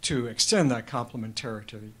to extend that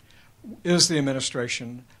complementarity? Is the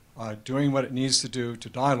administration doing what it needs to do to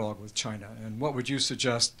dialogue with China? And what would you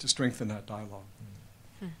suggest to strengthen that dialogue?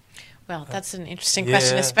 Well, that's an interesting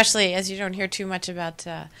question, especially as you don't hear too much about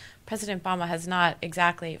President Obama has not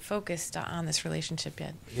exactly focused on this relationship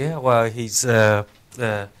yet. Yeah, well, he's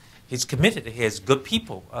committed. He has good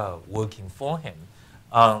people working for him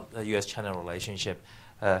on the U.S.-China relationship.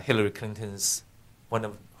 Hillary Clinton's one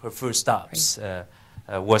of her first stops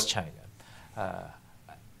was China.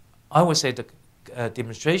 I would say the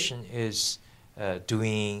demonstration is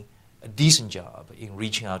doing a decent job in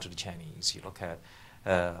reaching out to the Chinese. You look at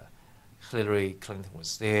Hillary Clinton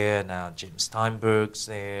was there, now Jim Steinberg's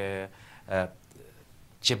there,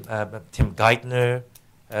 Tim Geithner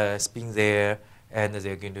has been there, and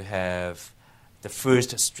they're going to have the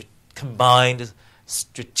first combined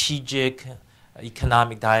strategic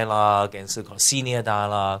economic dialogue and so-called senior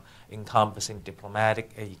dialogue encompassing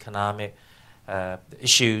diplomatic and economic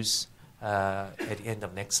issues at the end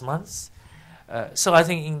of next month. So I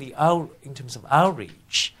think in terms of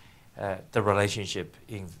outreach, the relationship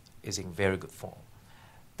is in very good form.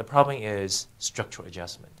 The problem is structural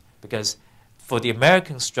adjustment, because for the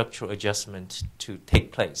American structural adjustment to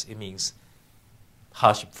take place, it means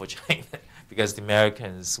hardship for China, because the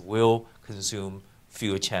Americans will consume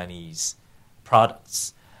fewer Chinese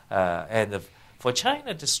products. For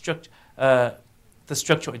China, the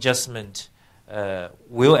structural adjustment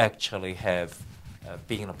will actually have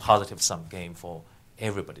been a positive sum game for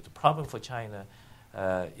everybody. The problem for China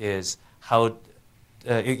is how,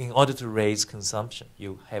 in order to raise consumption,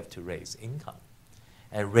 you have to raise income.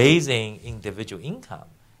 And raising individual income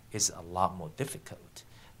is a lot more difficult,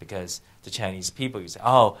 because the Chinese people, you say,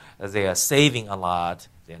 oh, they are saving a lot,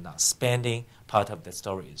 they're not spending. Part of that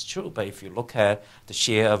story is true, but if you look at the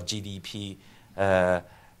share of GDP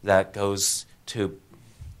that goes to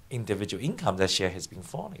individual income, that share has been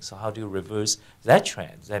falling. So how do you reverse that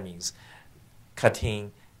trend? That means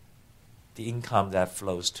cutting the income that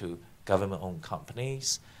flows to government-owned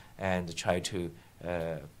companies and try to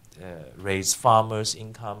raise farmers'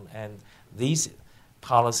 income. And these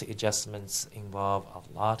policy adjustments involve a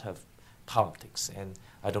lot of politics. And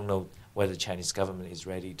I don't know whether the Chinese government is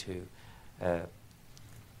ready to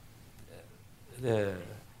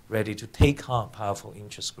take on powerful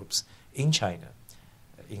interest groups in China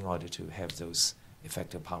in order to have those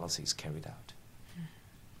effective policies carried out.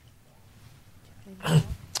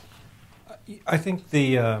 I think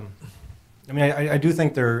I do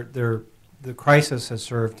think the crisis has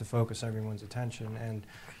served to focus everyone's attention, and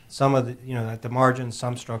some of the, at the margin,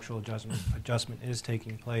 some structural adjustment is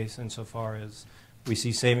taking place insofar as we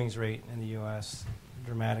see savings rate in the U.S.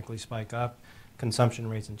 dramatically spike up, consumption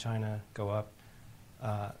rates in China go up.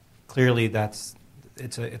 Clearly, it's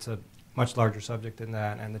a much larger subject than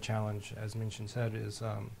that, and the challenge, as Minxin said, is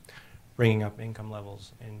bringing up income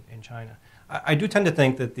levels in China. I do tend to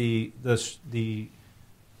think that the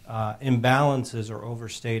imbalances are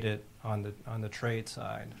overstated on the trade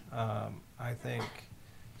side. I think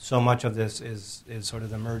so much of this is sort of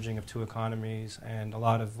the merging of two economies, and a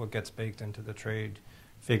lot of what gets baked into the trade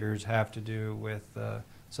figures have to do with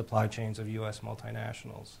supply chains of U.S.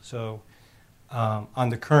 multinationals. So on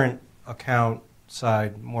the current account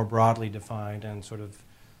side, more broadly defined, and sort of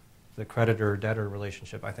the creditor-debtor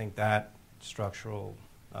relationship, I think that structural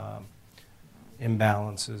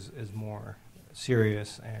imbalance is more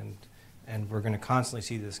serious, and we're going to constantly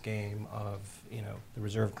see this game of the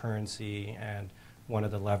reserve currency, and one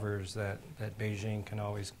of the levers that Beijing can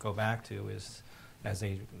always go back to is, as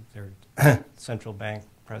their central bank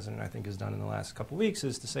president I think has done in the last couple of weeks,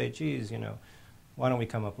 is to say, geez, why don't we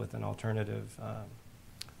come up with an alternative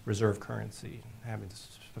reserve currency, having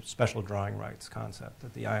this special drawing rights concept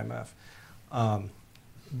at the IMF.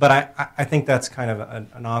 But I think that's kind of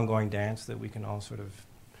an ongoing dance that we can all sort of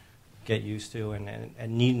get used to,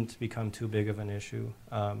 and needn't become too big of an issue.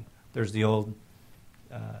 There's the old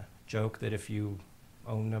joke that if you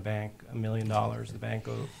own a bank $1 million, the bank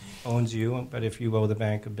owns you, but if you owe the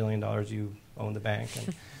bank $1 billion, you own the bank.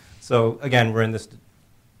 And so again, we're in this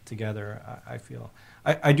together, I feel.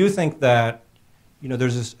 I do think that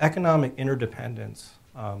there's this economic interdependence,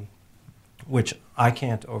 which I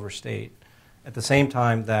can't overstate, at the same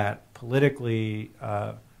time that politically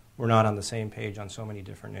we're not on the same page on so many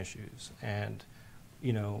different issues. And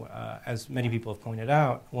as many people have pointed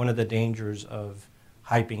out, one of the dangers of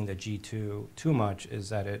hyping the G2 too much is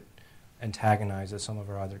that it antagonizes some of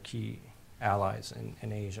our other key allies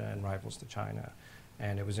in Asia and rivals to China.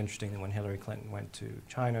 And it was interesting that when Hillary Clinton went to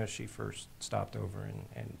China, she first stopped over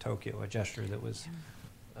in Tokyo, a gesture that was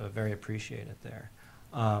very appreciated there.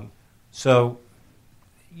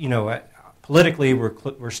 Politically,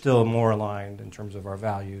 we're still more aligned in terms of our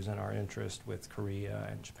values and our interest with Korea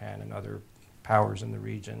and Japan and other powers in the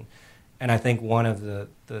region. And I think one of the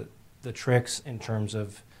tricks in terms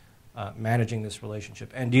of managing this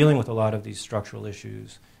relationship and dealing with a lot of these structural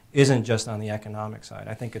issues isn't just on the economic side.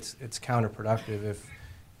 I think it's counterproductive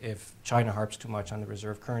if China harps too much on the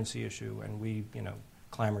reserve currency issue and we,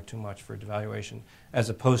 clamor too much for devaluation, as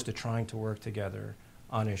opposed to trying to work together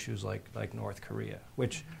on issues like North Korea,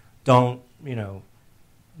 which don't,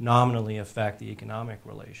 nominally affect the economic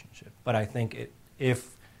relationship. But I think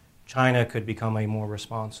if China could become a more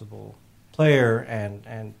responsible player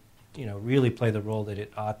and really play the role that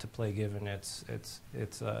it ought to play given its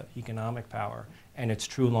economic power and its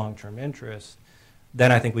true long-term interest,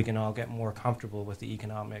 then I think we can all get more comfortable with the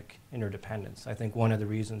economic interdependence. I think one of the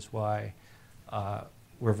reasons why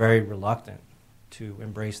we're very reluctant to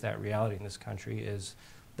embrace that reality in this country is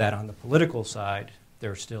that on the political side,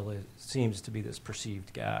 there still seems to be this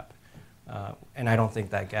perceived gap. And I don't think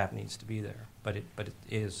that gap needs to be there, but it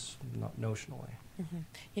is notionally.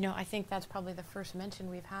 Mm-hmm. I think that's probably the first mention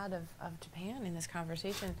we've had of Japan in this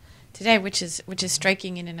conversation today, which is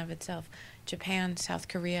striking in and of itself. Japan, South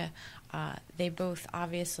Korea, they both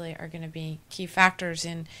obviously are going to be key factors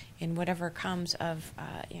in whatever comes of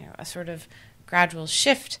a sort of gradual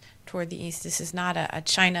shift toward the East. This is not a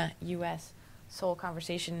China-U.S. sole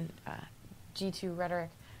conversation, G2 rhetoric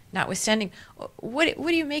notwithstanding. What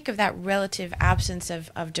do you make of that relative absence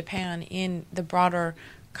of Japan in the broader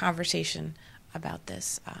conversation about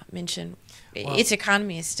this? Minxin, its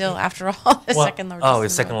economy is still, after all, the second largest. Oh,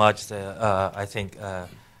 it's second largest. I think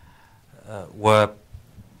what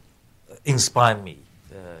inspired me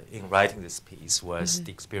in writing this piece was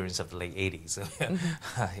the experience of the late 80s.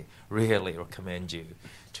 I really recommend you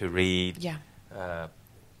to read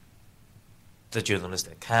the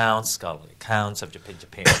journalistic accounts, scholarly accounts of Japan.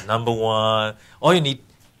 Japan is number one. All you need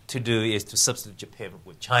to do is to substitute Japan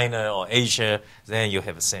with China or Asia. Then you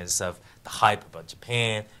have a sense of the hype about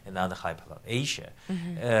Japan and now the hype about Asia.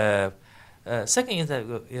 Second is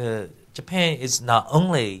that Japan is not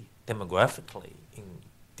only demographically in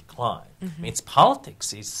decline. I mean, its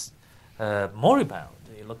politics is moribund.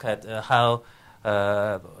 You look at how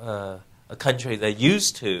a country that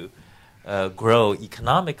used to grow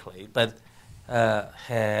economically, but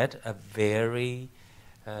had a very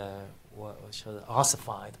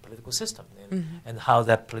ossified political system, and how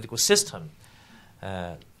that political system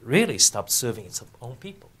really stopped serving its own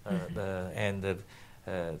people,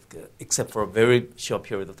 except for a very short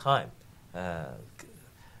period of time,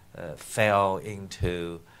 fell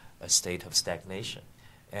into a state of stagnation.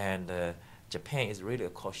 And Japan is really a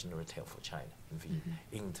cautionary tale for China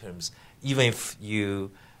in terms, even if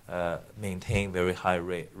you maintain very high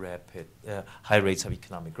rates of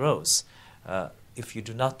economic growth, if you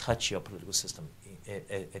do not touch your political system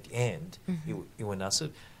at the end, it will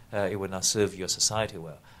not serve your society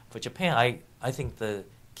well. For Japan, I think the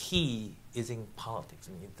key is in politics.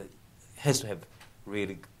 I mean, it has to have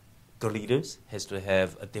really good leaders, has to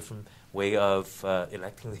have a different way of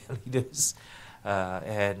electing their leaders,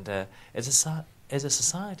 and as a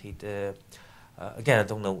society, again, I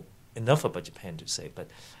don't know enough about Japan to say, but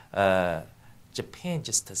Japan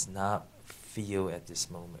just does not feel at this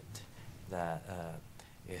moment that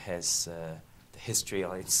it has the history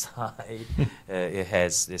on its side. It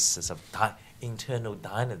has this sort of internal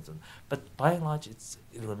dynamism. But by and large, it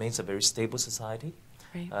remains a very stable society,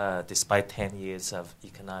 despite 10 years of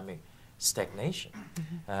economic stagnation.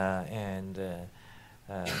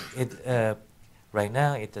 Right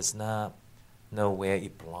now, it does not know where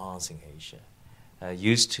it belongs in Asia.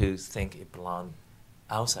 Used to think it belonged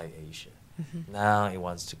outside Asia. Now it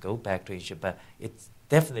wants to go back to Asia, but it's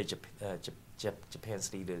definitely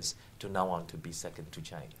Japan's leaders do not want to be second to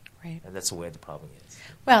China. Right. And that's where the problem is.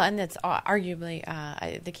 Well, and that's arguably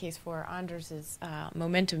the case for Andrés'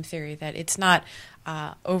 momentum theory, that it's not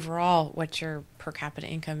overall what your per capita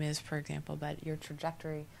income is, for example, but your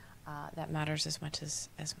trajectory that matters as much as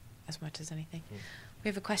much as anything. We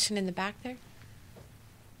have a question in the back there.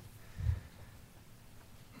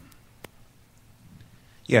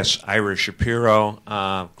 Yes, Ira Shapiro,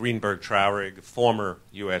 Greenberg Traurig, former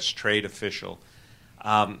U.S. trade official.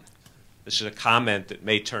 This is a comment that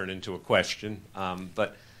may turn into a question,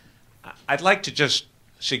 but I'd like to just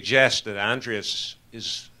suggest that Andrés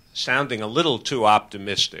is sounding a little too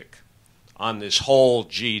optimistic on this whole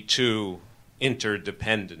G2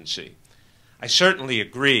 interdependency. I certainly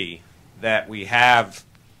agree that we have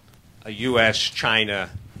a U.S.-China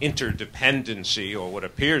interdependency, or what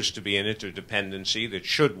appears to be an interdependency that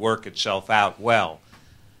should work itself out well.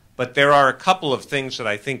 But there are a couple of things that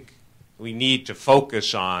I think we need to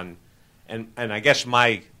focus on, and I guess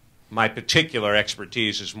my particular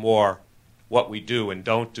expertise is more what we do and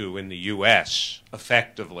don't do in the U.S.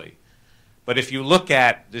 effectively. But if you look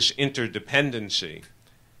at this interdependency,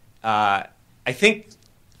 I think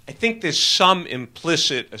there's some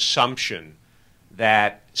implicit assumption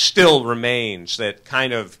that still remains that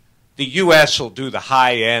kind of the U.S. will do the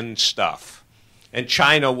high-end stuff, and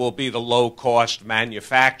China will be the low-cost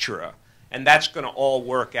manufacturer, and that's going to all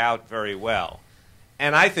work out very well.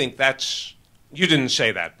 And I think that's, you didn't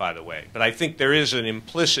say that, by the way, but I think there is an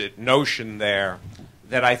implicit notion there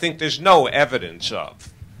that I think there's no evidence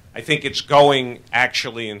of. I think it's going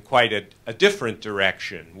actually in quite a different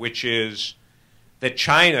direction, which is that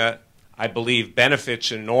China, I believe,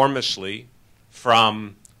 benefits enormously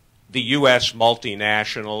from the U.S.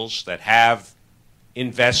 multinationals that have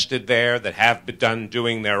invested there, that have begun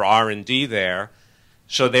doing their R&D there.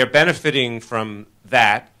 So they're benefiting from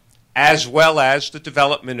that, as well as the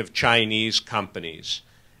development of Chinese companies.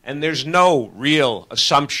 And there's no real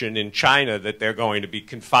assumption in China that they're going to be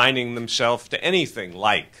confining themselves to anything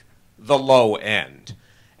like the low end.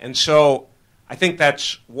 And so I think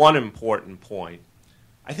that's one important point.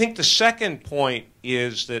 I think the second point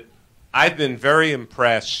is that I've been very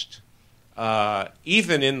impressed,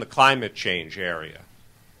 even in the climate change area,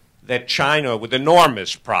 that China, with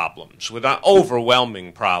enormous problems, with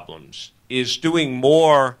overwhelming problems, is doing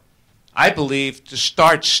more, I believe, to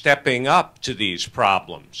start stepping up to these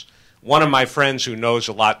problems. One of my friends who knows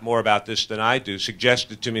a lot more about this than I do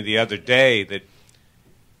suggested to me the other day that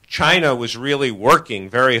China was really working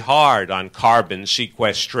very hard on carbon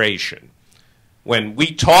sequestration. When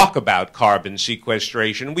we talk about carbon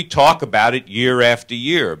sequestration, we talk about it year after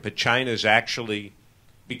year, but China's actually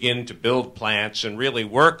begin to build plants and really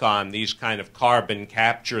work on these kind of carbon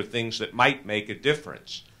capture things that might make a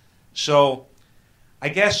difference. So I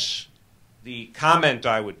guess the comment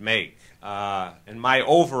I would make, and my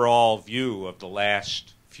overall view of the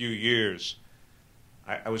last few years,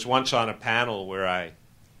 I was once on a panel where I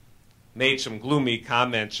made some gloomy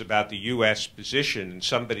comments about the U.S. position, and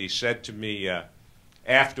somebody said to me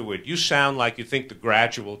afterward, "You sound like you think the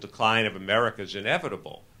gradual decline of America is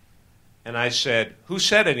inevitable." And I said, "Who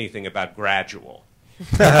said anything about gradual?"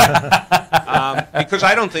 Because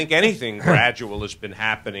I don't think anything gradual has been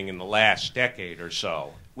happening in the last decade or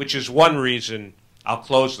so, which is one reason I'll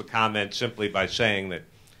close the comment simply by saying that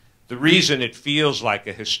the reason it feels like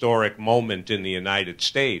a historic moment in the United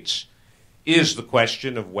States is the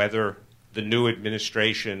question of whether the new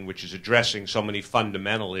administration, which is addressing so many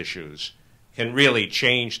fundamental issues, can really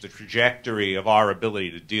change the trajectory of our ability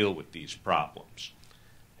to deal with these problems.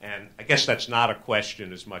 And I guess that's not a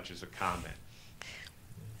question as much as a comment.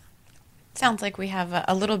 Sounds like we have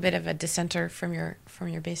a little bit of a dissenter from your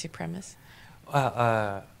basic premise.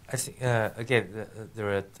 Well, I think, again,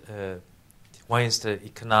 there are, one is the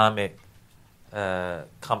economic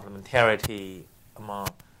complementarity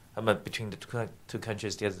between the two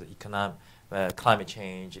countries. The other, economic, climate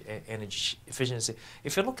change, energy efficiency.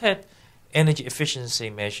 If you look at energy efficiency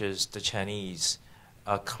measures, the Chinese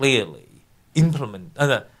are clearly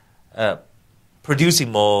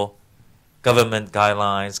producing more government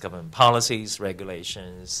guidelines, government policies,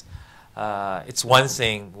 regulations. It's one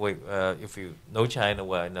thing, if you know China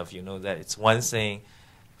well enough, you know that it's one thing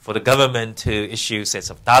for the government to issue sets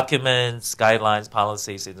of documents, guidelines,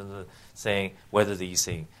 policies, saying whether these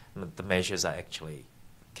things, the measures are actually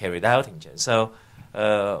carried out in China. So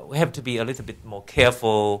we have to be a little bit more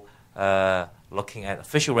careful looking at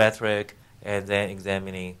official rhetoric and then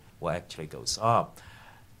examining what actually goes on.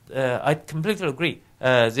 I completely agree.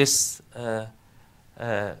 This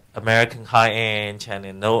American high-end,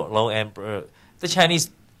 China low-end, the Chinese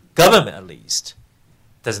government at least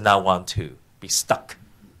does not want to be stuck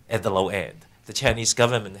at the low end. The Chinese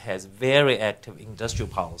government has very active industrial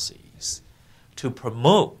policies to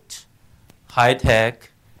promote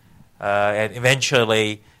high-tech and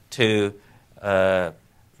eventually to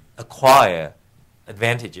acquire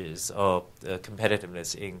advantages of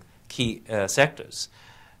competitiveness in key sectors.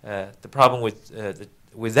 The problem with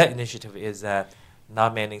that initiative is that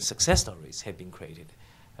not many success stories have been created.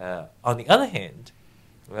 On the other hand,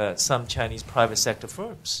 some Chinese private sector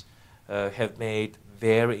firms have made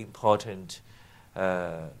very important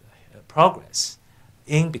progress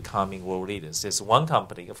in becoming world leaders. There's one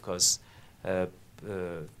company, of course,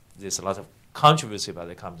 there's a lot of controversy about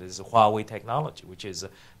the company. This is Huawei Technology, which is a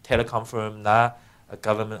telecom firm, not a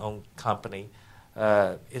government-owned company.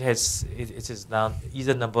 It is now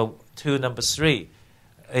either number 2, number 3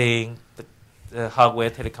 in the hardware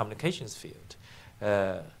telecommunications field.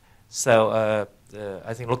 So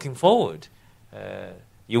I think looking forward,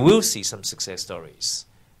 you will see some success stories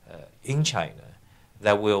in China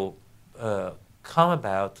that will come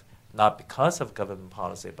about not because of government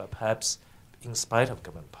policy, but perhaps in spite of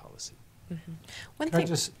government policy. Mm-hmm. Can I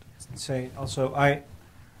just say also,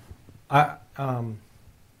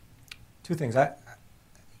 Two things.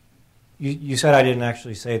 You said I didn't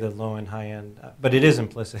actually say the low and high end, but it is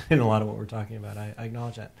implicit in a lot of what we're talking about. I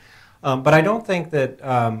acknowledge that. But I don't think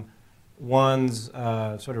that one's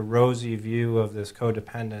sort of rosy view of this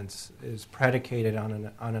codependence is predicated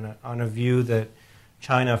on a view that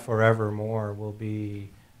China forevermore will be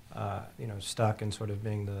stuck in sort of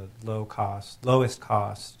being the lowest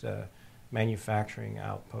cost manufacturing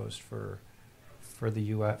outpost for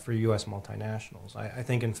U.S. multinationals. I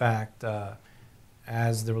think, in fact,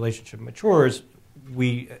 as the relationship matures,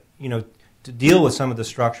 to deal with some of the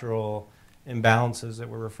structural imbalances that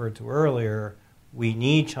were referred to earlier, we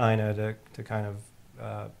need China to kind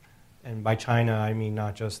of, and by China I mean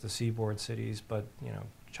not just the seaboard cities, but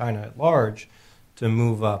China at large, to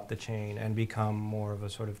move up the chain and become more of a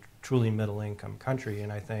sort of truly middle-income country.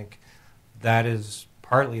 And I think that is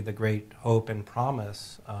partly the great hope and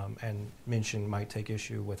promise, and Minxin might take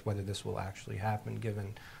issue with whether this will actually happen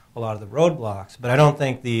given a lot of the roadblocks. But I don't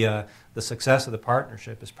think the success of the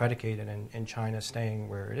partnership is predicated in China staying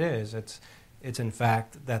where it is. It's in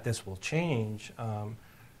fact that this will change,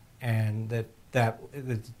 and that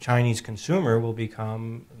the Chinese consumer will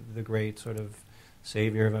become the great sort of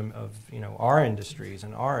savior of our industries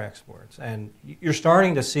and our exports. And you're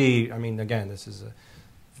starting to see, I mean, again, this is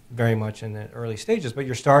very much in the early stages, but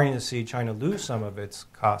you're starting to see China lose some of its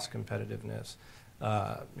cost competitiveness.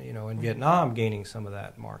 In Vietnam gaining some of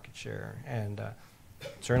that market share. And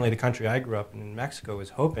certainly the country I grew up in, Mexico, is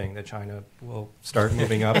hoping that China will start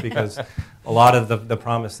moving up because a lot of the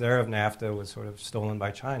promise there of NAFTA was sort of stolen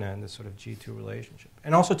by China in this sort of G2 relationship.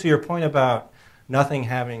 And also to your point about nothing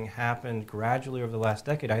having happened gradually over the last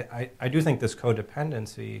decade, I do think this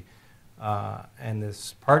codependency and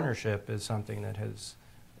this partnership is something that has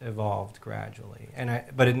evolved gradually.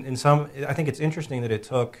 But in some, I think it's interesting that it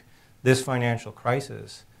took this financial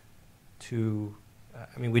crisis to,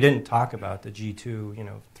 we didn't talk about the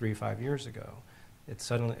G2, 3 or 5 years ago.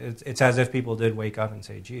 It's as if people did wake up and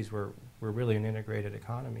say, geez, we're really an integrated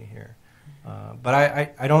economy here. But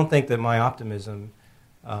I don't think that my optimism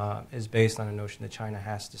is based on a notion that China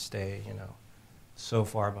has to stay, so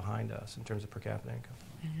far behind us in terms of per capita income.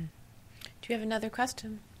 Mm-hmm. Do you have another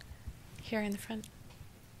question? Here in the front.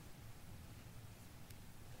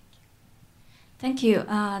 Thank you.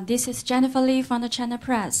 This is Jennifer Lee from the China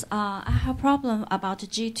Press. I have a problem about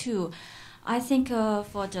G2. I think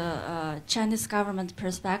for the Chinese government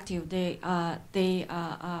perspective, they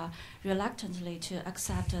reluctantly to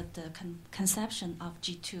accept the conception of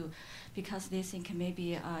G2 because they think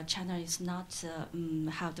maybe China is not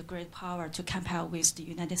have the great power to compare with the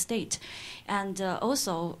United States. And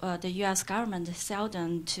also the U.S. government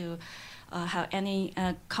seldom to have any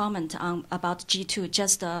comment about G2,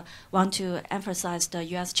 just want to emphasize the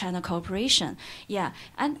U.S.-China cooperation. Yeah,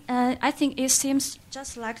 and I think it seems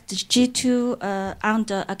just like the G2 on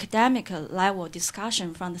the academic level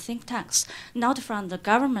discussion from the think tanks, not from the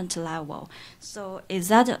government level. So is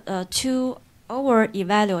that too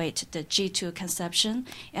over-evaluate the G2 conception,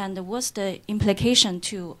 and what's the implication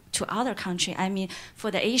to other countries? I mean, for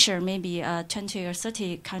the Asia, maybe 20 or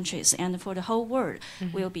 30 countries, and for the whole world,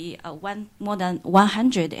 will be more than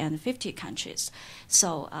 150 countries.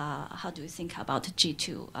 So how do you think about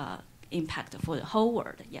G2 impact for the whole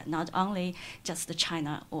world? Yeah, not only just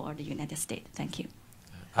China or the United States. Thank you.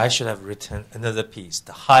 I should have written another piece,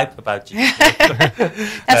 the hype about G2.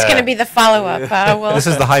 That's going to be the follow-up. This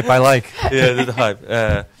is the hype I like. Yeah, the hype.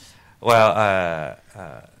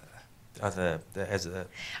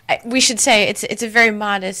 We should say it's a very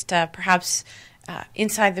modest, perhaps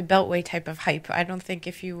inside the Beltway type of hype. I don't think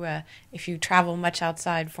if you travel much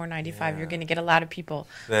outside 495, you're going to get a lot lot of people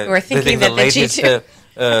who are thinking that the G2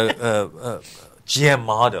 GM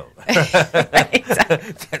model.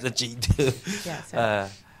 Exactly. That's a G2. Yeah, so.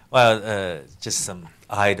 Just some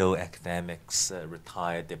idle academics,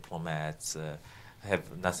 retired diplomats,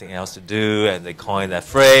 have nothing else to do, and they coined that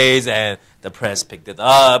phrase, and the press picked it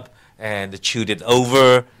up and chewed it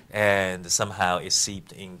over, and somehow it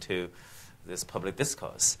seeped into this public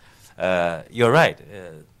discourse. You're right.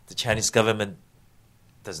 The Chinese government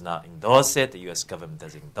does not endorse it. The U.S. government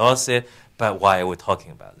doesn't endorse it. But why are we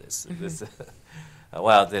talking about this?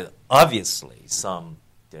 Well, there's obviously something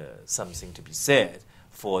to be said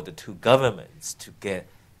for the two governments to get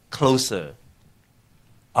closer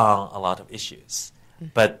on a lot of issues,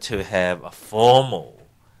 but to have a formal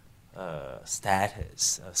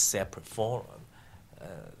status, a separate forum,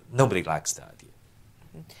 nobody likes the idea.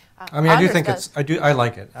 I do think I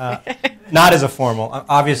like it. Not as a formal.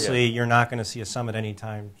 Obviously, you're not going to see a summit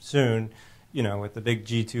anytime soon. with the big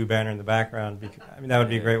G2 banner in the background. I mean, that would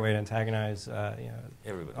be a great way to antagonize,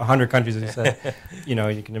 Everybody. 100 countries, as you said.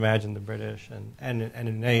 You can imagine the British and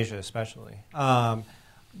in Asia especially.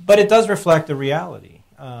 But it does reflect the reality.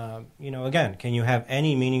 Again, can you have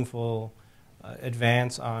any meaningful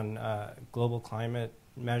advance on global climate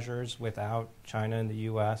measures without China and the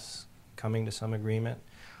U.S. coming to some agreement?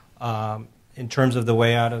 In terms of the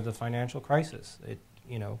way out of the financial crisis,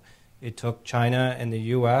 it took China and the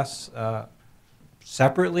U.S.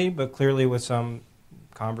 Separately, but clearly with some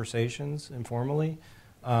conversations informally,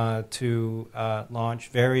 to launch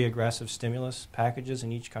very aggressive stimulus packages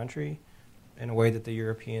in each country in a way that the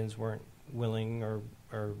Europeans weren't willing or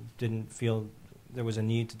didn't feel there was a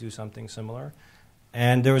need to do something similar.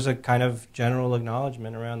 And there was a kind of general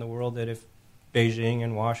acknowledgement around the world that if Beijing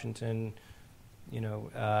and Washington,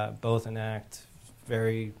 both enact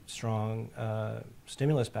very strong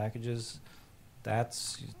stimulus packages,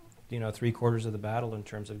 that's 3/4 of the battle in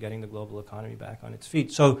terms of getting the global economy back on its feet.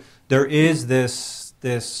 So there is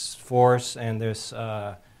this force and this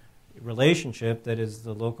relationship that is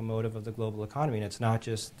the locomotive of the global economy, and it's not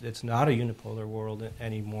a unipolar world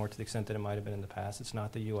anymore to the extent that it might have been in the past. It's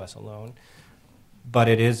not the U.S. alone, but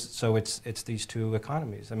it is. So it's these two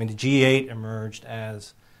economies. I mean, the G8 emerged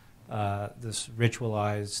as this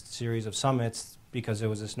ritualized series of summits because there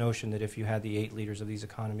was this notion that if you had the 8 leaders of these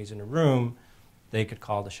economies in a room, they could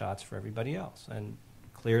call the shots for everybody else. And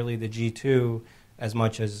clearly the G2, as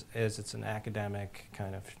much as it's an academic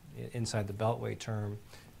kind of inside the beltway term,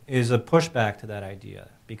 is a pushback to that idea,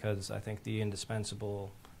 because I think the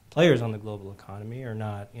indispensable players on the global economy are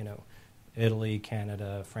not, Italy,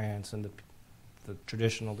 Canada, France, and the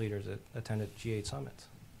traditional leaders that attended G8 summits.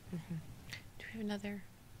 Mm-hmm. Do we have another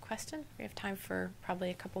question? We have time for probably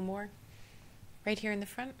a couple more. Right here in the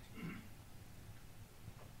front.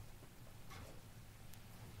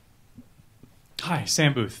 Hi,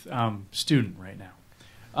 Sam Booth, student right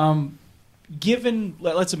now. Given,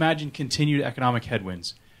 let's imagine continued economic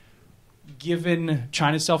headwinds, given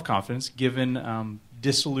China's self-confidence, given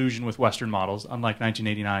disillusion with Western models, unlike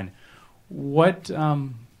 1989,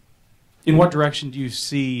 in what direction do you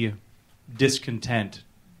see discontent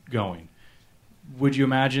going? Would you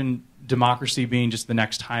imagine democracy being just the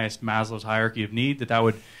next highest Maslow's hierarchy of need, that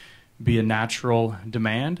would be a natural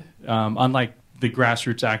demand? Unlike the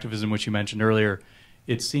grassroots activism which you mentioned earlier,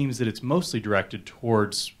 it seems that it's mostly directed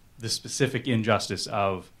towards the specific injustice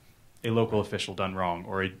of a local official done wrong,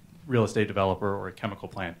 or a real estate developer, or a chemical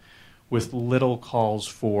plant, with little calls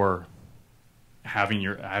for having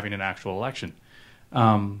an actual election.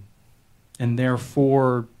 And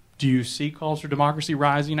therefore, do you see calls for democracy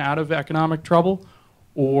rising out of economic trouble,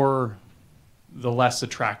 or the less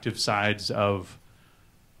attractive sides of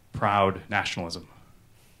proud nationalism,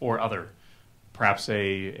 or other, perhaps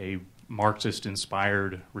a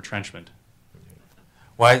Marxist-inspired retrenchment?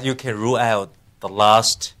 Well, you can rule out the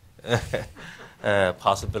last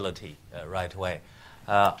possibility right away.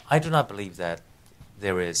 I do not believe that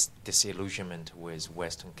there is disillusionment with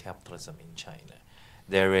Western capitalism in China.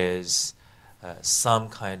 There is some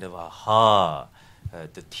kind of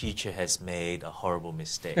the teacher has made a horrible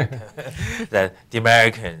mistake. That the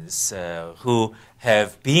Americans, who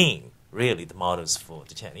have been really the models for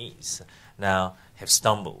the Chinese, now have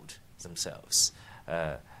stumbled themselves.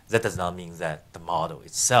 That does not mean that the model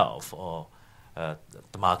itself or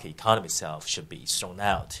the market economy itself should be thrown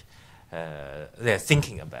out. They're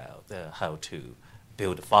thinking about how to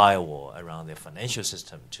build a firewall around their financial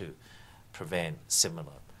system to prevent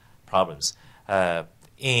similar problems.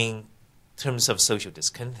 In terms of social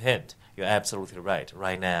discontent, you're absolutely right.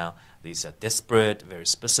 Right now, these are desperate, very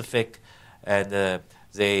specific, and the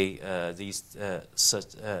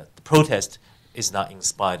protest is not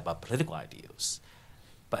inspired by political ideals.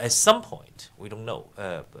 But at some point, we don't know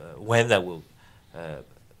when that will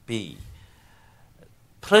be.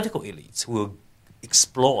 Political elites will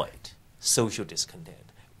exploit social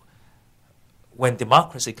discontent. When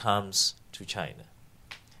democracy comes to China,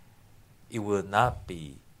 it will not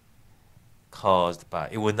be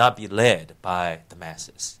led by the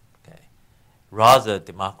masses. Okay? Rather,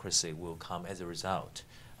 democracy will come as a result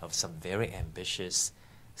of some very ambitious,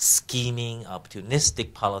 scheming,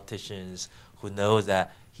 opportunistic politicians who know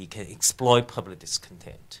that he can exploit public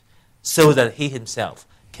discontent so that he himself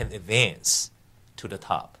can advance to the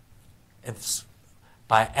top. And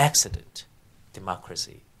by accident,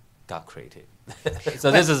 democracy got created.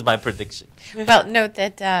 So this is my prediction. Well, note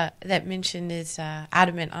that that Minxin is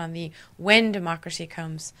adamant on the when democracy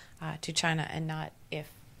comes to China and not if.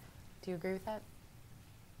 Do you agree with that?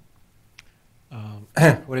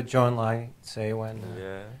 What did John Lai say when?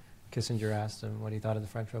 Kissinger asked him what he thought of the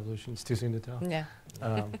French Revolution. It's too soon to tell. Yeah.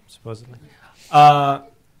 Supposedly.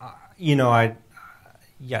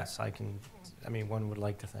 Yes, I can. I mean, one would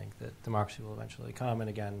like to think that democracy will eventually come, and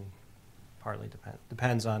again, partly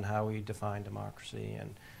depends on how we define democracy,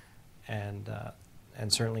 and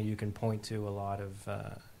certainly you can point to a lot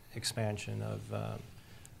of expansion of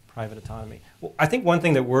private autonomy. Well, I think one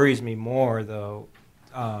thing that worries me more, though,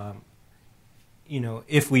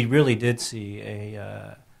 if we really did see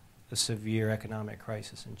a severe economic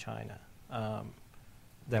crisis in China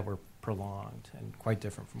that were prolonged and quite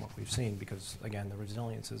different from what we've seen, because again, the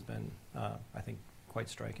resilience has been, I think, quite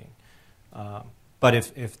striking. But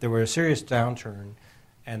if there were a serious downturn,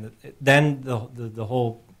 and then the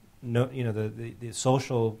whole, the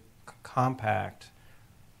social compact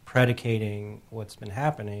predicating what's been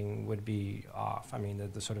happening would be off. I mean,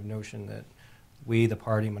 the sort of notion that we, the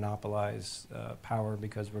party, monopolize power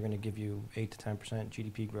because we're going to give you 8 to 10%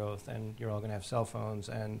 GDP growth, and you're all going to have cell phones,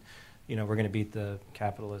 and we're going to beat the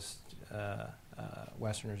capitalist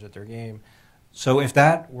Westerners at their game. So if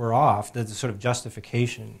that were off, the sort of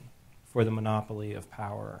justification for the monopoly of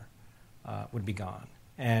power would be gone.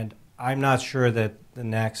 And I'm not sure that the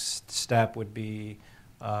next step would be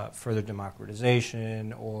further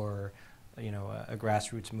democratization or a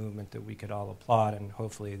grassroots movement that we could all applaud and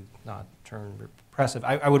hopefully not turn repressive.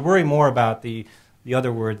 I would worry more about the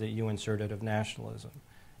other word that you inserted of nationalism,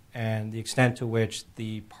 and the extent to which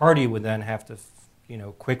the party would then have to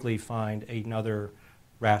quickly find another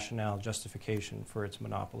rationale justification for its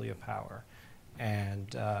monopoly of power.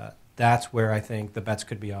 And that's where I think the bets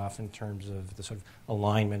could be off in terms of the sort of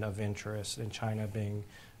alignment of interests, and China being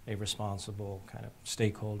a responsible kind of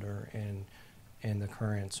stakeholder in the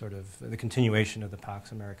current sort of the continuation of the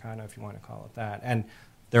Pax Americana, if you want to call it that. And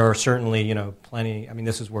there are certainly plenty. I mean,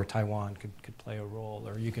 this is where Taiwan could play a role,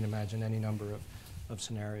 or you can imagine any number of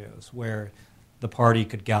scenarios where the party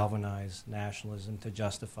could galvanize nationalism to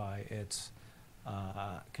justify its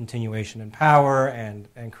continuation in power and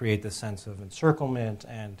create this sense of encirclement.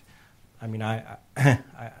 And I mean, I'm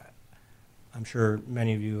sure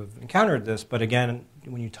many of you have encountered this, but again,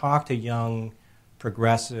 when you talk to young,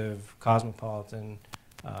 progressive, cosmopolitan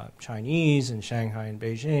Chinese in Shanghai and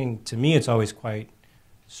Beijing, to me it's always quite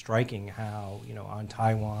striking how, on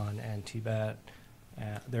Taiwan and Tibet,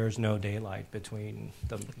 there's no daylight between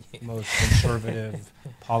the most conservative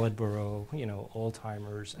Politburo,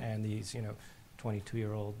 old-timers and these,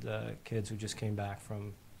 22-year-old kids who just came back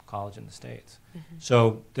from college in the States. Mm-hmm.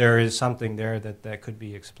 So there is something there that could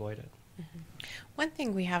be exploited. Mm-hmm. One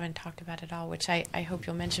thing we haven't talked about at all, which I hope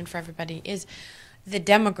you'll mention for everybody, is the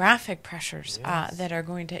demographic pressures that are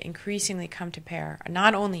going to increasingly come to bear,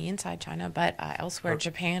 not only inside China, but elsewhere.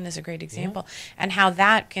 Japan is a great example, and how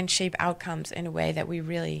that can shape outcomes in a way that we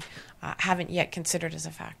really haven't yet considered as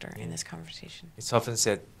a factor in this conversation. It's often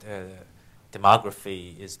said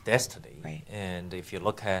demography is destiny, right. And if you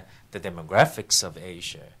look at the demographics of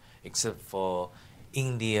Asia, except for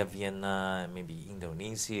India, Vietnam, maybe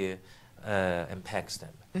Indonesia, and Pakistan,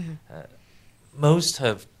 most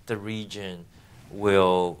of the region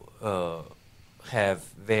will have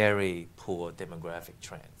very poor demographic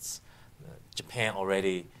trends. Japan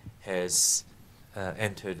already has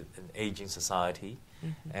entered an aging society,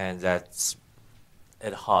 and that's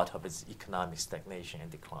at the heart of its economic stagnation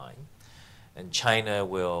and decline. And China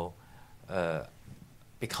will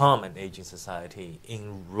become an aging society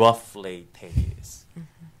in roughly 10 years.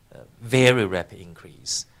 Very rapid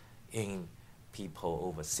increase in people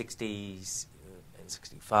over 60s and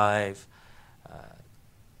 65.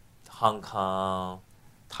 Hong Kong,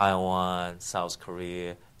 Taiwan, South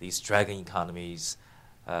Korea, these dragon economies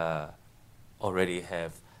already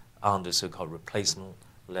have under so-called replacement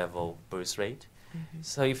level birth rate.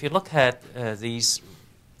 So if you look at these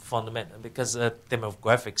fundamental, because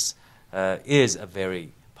demographics is a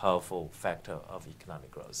very powerful factor of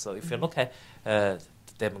economic growth. So if you look at the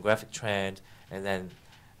demographic trend and then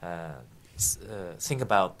think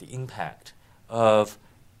about the impact of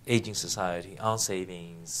aging society on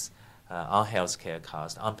savings, on healthcare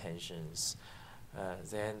costs, on pensions,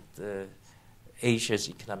 then Asia's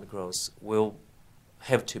economic growth will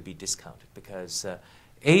have to be discounted, because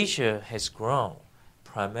Asia has grown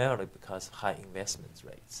primarily because of high investment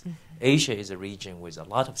rates. Asia is a region with a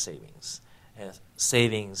lot of savings, and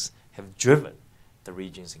savings have driven the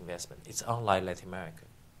region's investment. It's unlike Latin America.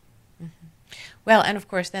 Well, and of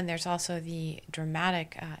course, then there's also the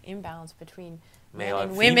dramatic imbalance between male men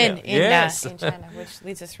and female. women Yes. in China, which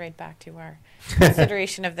leads us right back to our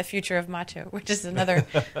consideration of the future of macho, which is another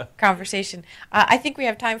conversation. I think we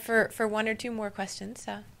have time for one or two more questions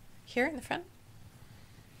here in the front.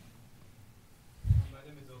 My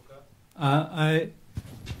name is Oka.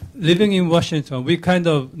 Living in Washington, we kind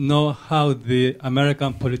of know how the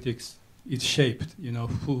American politics is shaped, you know,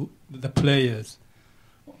 who the players.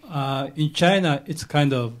 In China, it's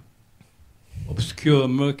kind of obscure,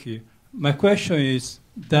 murky. My question is,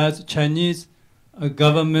 does Chinese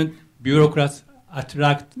government bureaucrats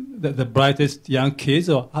attract the brightest young kids,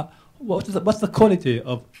 or what's the quality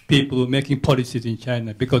of people making policies in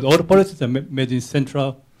China? Because all the policies are made in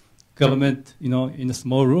central government, you know, in a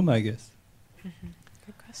small room, I guess. Mm-hmm.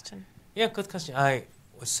 Good question. Yeah, good question. I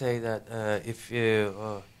would say that if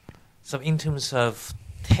you, so in terms of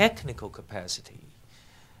technical capacity,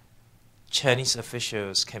 Chinese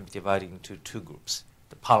officials can be divided into two groups,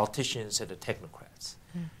 the politicians and the technocrats.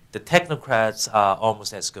 Mm. The technocrats are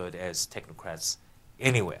almost as good as technocrats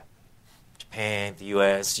anywhere, Japan, the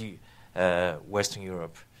US, Western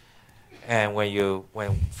Europe. And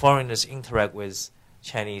when foreigners interact with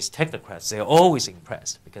Chinese technocrats, they're always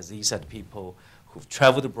impressed because these are the people who've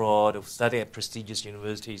traveled abroad, who've studied at prestigious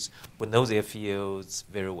universities, who know their fields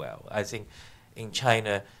very well. I think in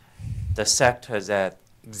China, the sector that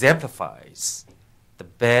exemplifies the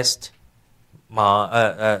best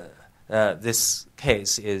this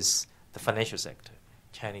case is the financial sector.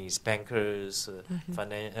 Chinese bankers,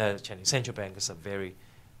 Chinese central bankers are very,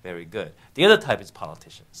 very good. The other type is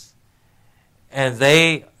politicians. And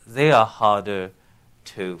they are harder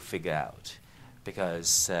to figure out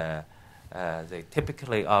because they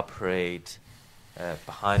typically operate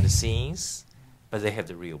behind the scenes, but they have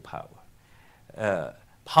the real power.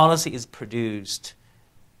 Policy is produced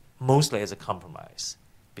mostly as a compromise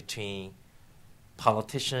between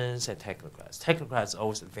politicians and technocrats. Technocrats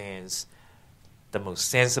always advance the most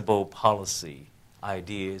sensible policy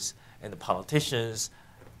ideas, and the politicians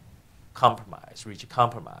reach a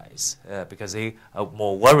compromise because they are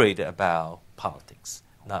more worried about politics,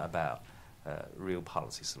 not about real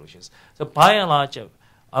policy solutions. So by and large,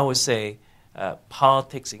 I would say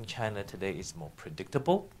politics in China today is more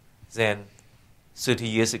predictable than 30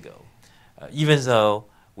 years ago, even though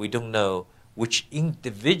we don't know which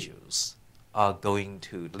individuals are going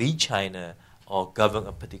to lead China or govern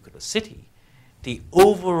a particular city. The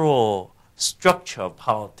overall structure of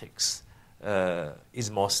politics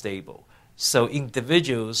is more stable. So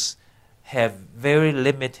individuals have very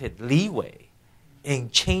limited leeway in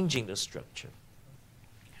changing the structure.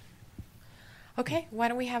 Okay, why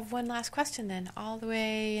don't we have one last question then, all the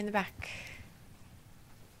way in the back.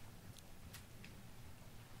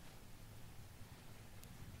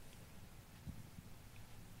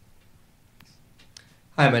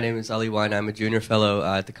 Hi, my name is Ali Wine. I'm a junior fellow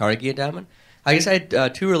at the Carnegie Endowment. I guess I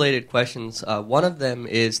had two related questions. One of them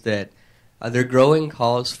is that there are growing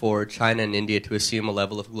calls for China and India to assume a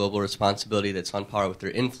level of global responsibility that's on par with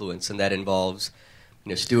their influence, and that involves,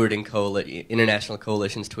 stewarding international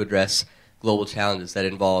coalitions to address global challenges. That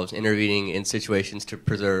involves intervening in situations to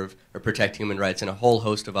preserve or protect human rights and a whole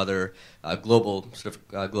host of other global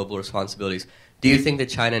responsibilities. Do you think that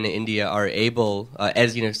China and India are able,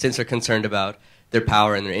 since they're concerned about their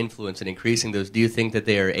power and their influence and increasing those, do you think that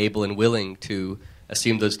they are able and willing to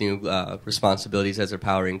assume those new responsibilities as their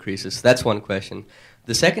power increases? So that's one question.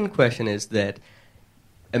 The second question is that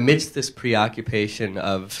amidst this preoccupation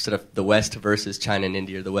of sort of the West versus China and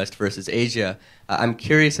India, or the West versus Asia, I'm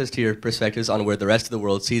curious as to your perspectives on where the rest of the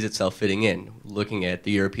world sees itself fitting in, looking at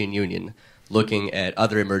the European Union, looking at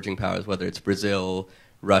other emerging powers, whether it's Brazil,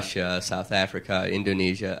 Russia, South Africa,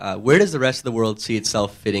 Indonesia. Where does the rest of the world see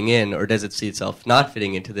itself fitting in, or does it see itself not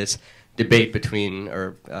fitting into this debate between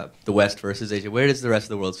the West versus Asia? Where does the rest of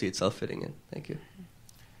the world see itself fitting in? Thank you.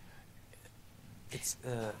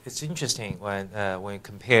 It's interesting when you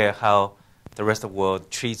compare how the rest of the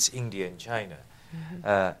world treats India and China.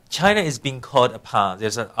 Mm-hmm. China is being called upon,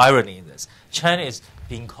 there's an irony in this, China is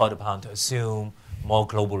being called upon to assume more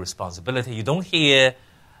global responsibility. You don't hear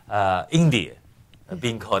India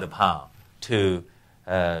being called upon to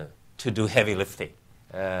do heavy lifting.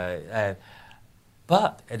 But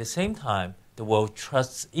at the same time, the world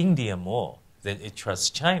trusts India more than it trusts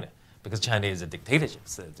China, because China is a dictatorship.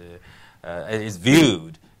 So it is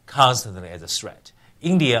viewed constantly as a threat.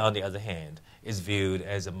 India, on the other hand, is viewed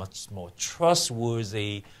as a much more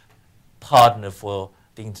trustworthy partner for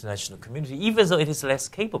the international community, even though it is less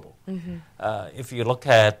capable. Mm-hmm. If you look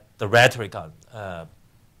at the rhetoric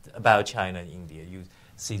about China and India, you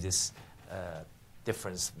see this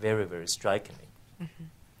difference very, very strikingly. Mm-hmm.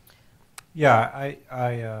 Yeah,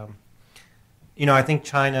 I think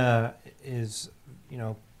China is,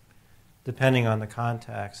 depending on the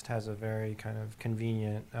context, has a very kind of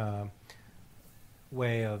convenient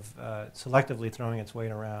way of selectively throwing its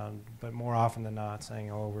weight around, but more often than not saying,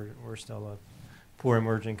 "Oh, we're still a poor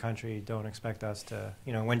emerging country, don't expect us to,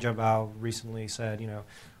 Wen Jiabao recently said,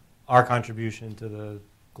 our contribution to the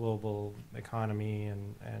global economy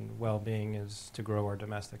and well-being is to grow our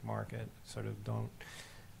domestic market. Sort of don't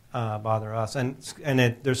bother us. And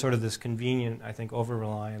there's sort of this convenient, I think,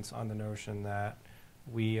 over-reliance on the notion that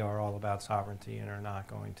we are all about sovereignty and are not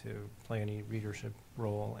going to play any leadership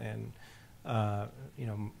role in,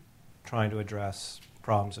 trying to address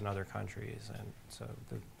problems in other countries. And so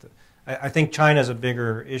I think China's a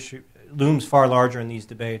bigger issue, looms far larger in these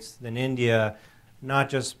debates than India, not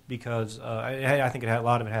just because I think a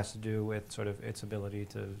lot of it has to do with sort of its ability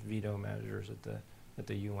to veto measures at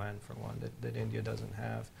the UN, for one, that India doesn't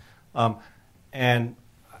have. And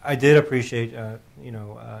I did appreciate,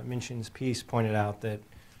 Minxin's piece pointed out that,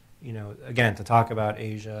 again, to talk about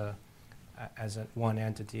Asia as one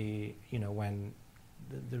entity, when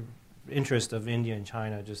the interest of India and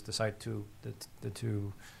China, just to cite the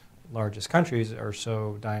two largest countries, are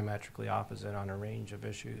so diametrically opposite on a range of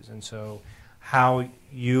issues. And so how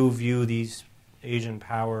you view these Asian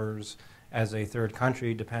powers as a third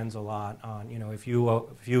country depends a lot on, if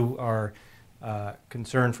you are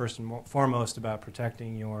concerned first and foremost about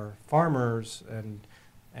protecting your farmers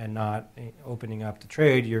and not opening up to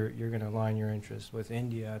trade, you're going to align your interests with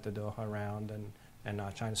India at the Doha round and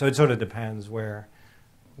not China. So it sort of depends where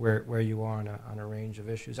you are on a range of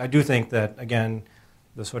issues. I do think that, again,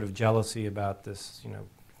 the sort of jealousy about this,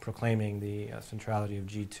 proclaiming the centrality of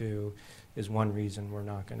G2 is one reason we're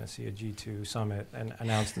not going to see a G2 summit and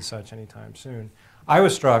announced as such anytime soon. I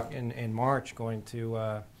was struck in March going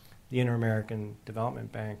to the Inter-American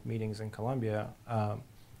Development Bank meetings in Colombia, a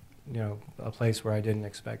place where I didn't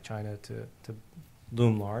expect China to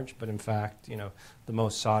loom large, but in fact, the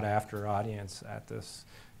most sought-after audience at this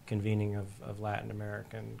convening of Latin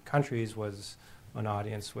American countries was an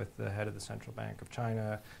audience with the head of the Central Bank of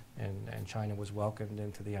China, and China was welcomed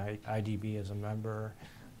into the IDB as a member.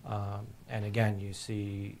 And again, you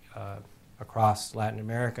see across Latin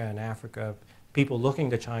America and Africa, people looking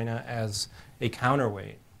to China as a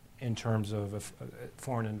counterweight in terms of a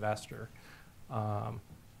foreign investor. How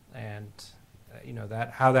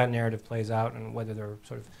that narrative plays out and whether there are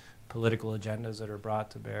sort of political agendas that are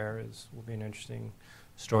brought to bear will be an interesting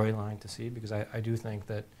storyline to see, because I do think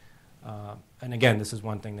that, and again, this is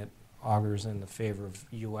one thing that augurs in the favor of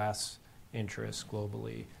U.S. interests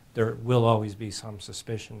globally. There will always be some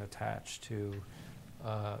suspicion attached to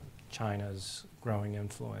China's growing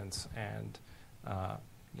influence, and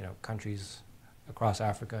countries across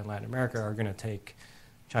Africa and Latin America are going to take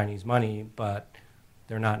Chinese money, but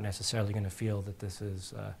they're not necessarily going to feel that this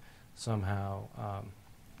is somehow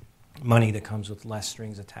money that comes with less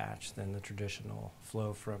strings attached than the traditional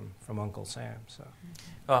flow from Uncle Sam. So,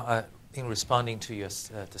 in responding to your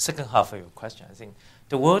the second half of your question, I think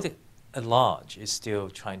the world at large is still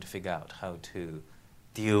trying to figure out how to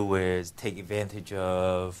deal with, take advantage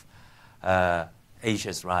of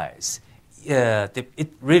Asia's rise. Yeah,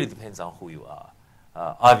 it really depends on who you are.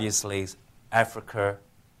 Obviously, Africa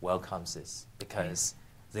welcomes this because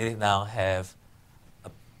they now have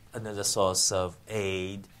another source of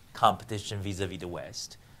aid, competition vis-a-vis the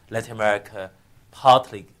West. Latin America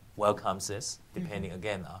partly welcomes this, depending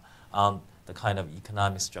again on the kind of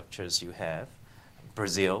economic structures you have.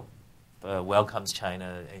 Brazil welcomes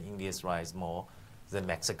China and India's rise more than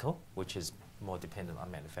Mexico, which is more dependent on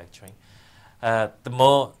manufacturing. The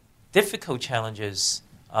more difficult challenges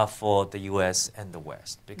are for the U.S. and the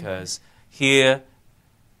West, because here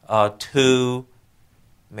are two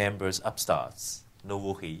members, upstarts,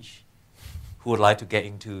 nouveau riche, who would like to get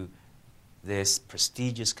into this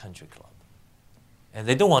prestigious country club. And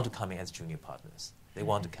they don't want to come in as junior partners. They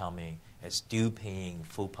want to come in as due-paying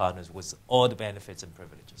full partners with all the benefits and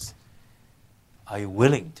privileges. Are you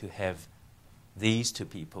willing to have these two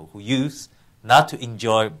people who used not to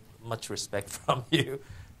enjoy much respect from you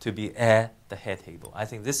to be at the head table? I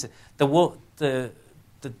think this the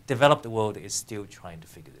developed world is still trying to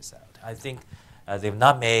figure this out. I think they've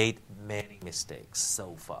not made many mistakes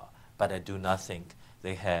so far, but I do not think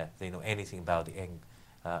they know anything about the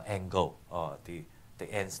end goal or the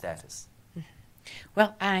end status.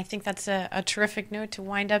 Well, I think that's a terrific note to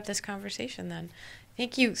wind up this conversation then.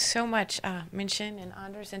 Thank you so much, Minxin and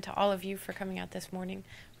Andrés, and to all of you for coming out this morning.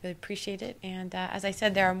 Really appreciate it. And as I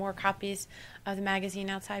said, there are more copies of the magazine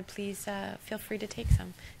outside. Please feel free to take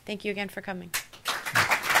some. Thank you again for coming.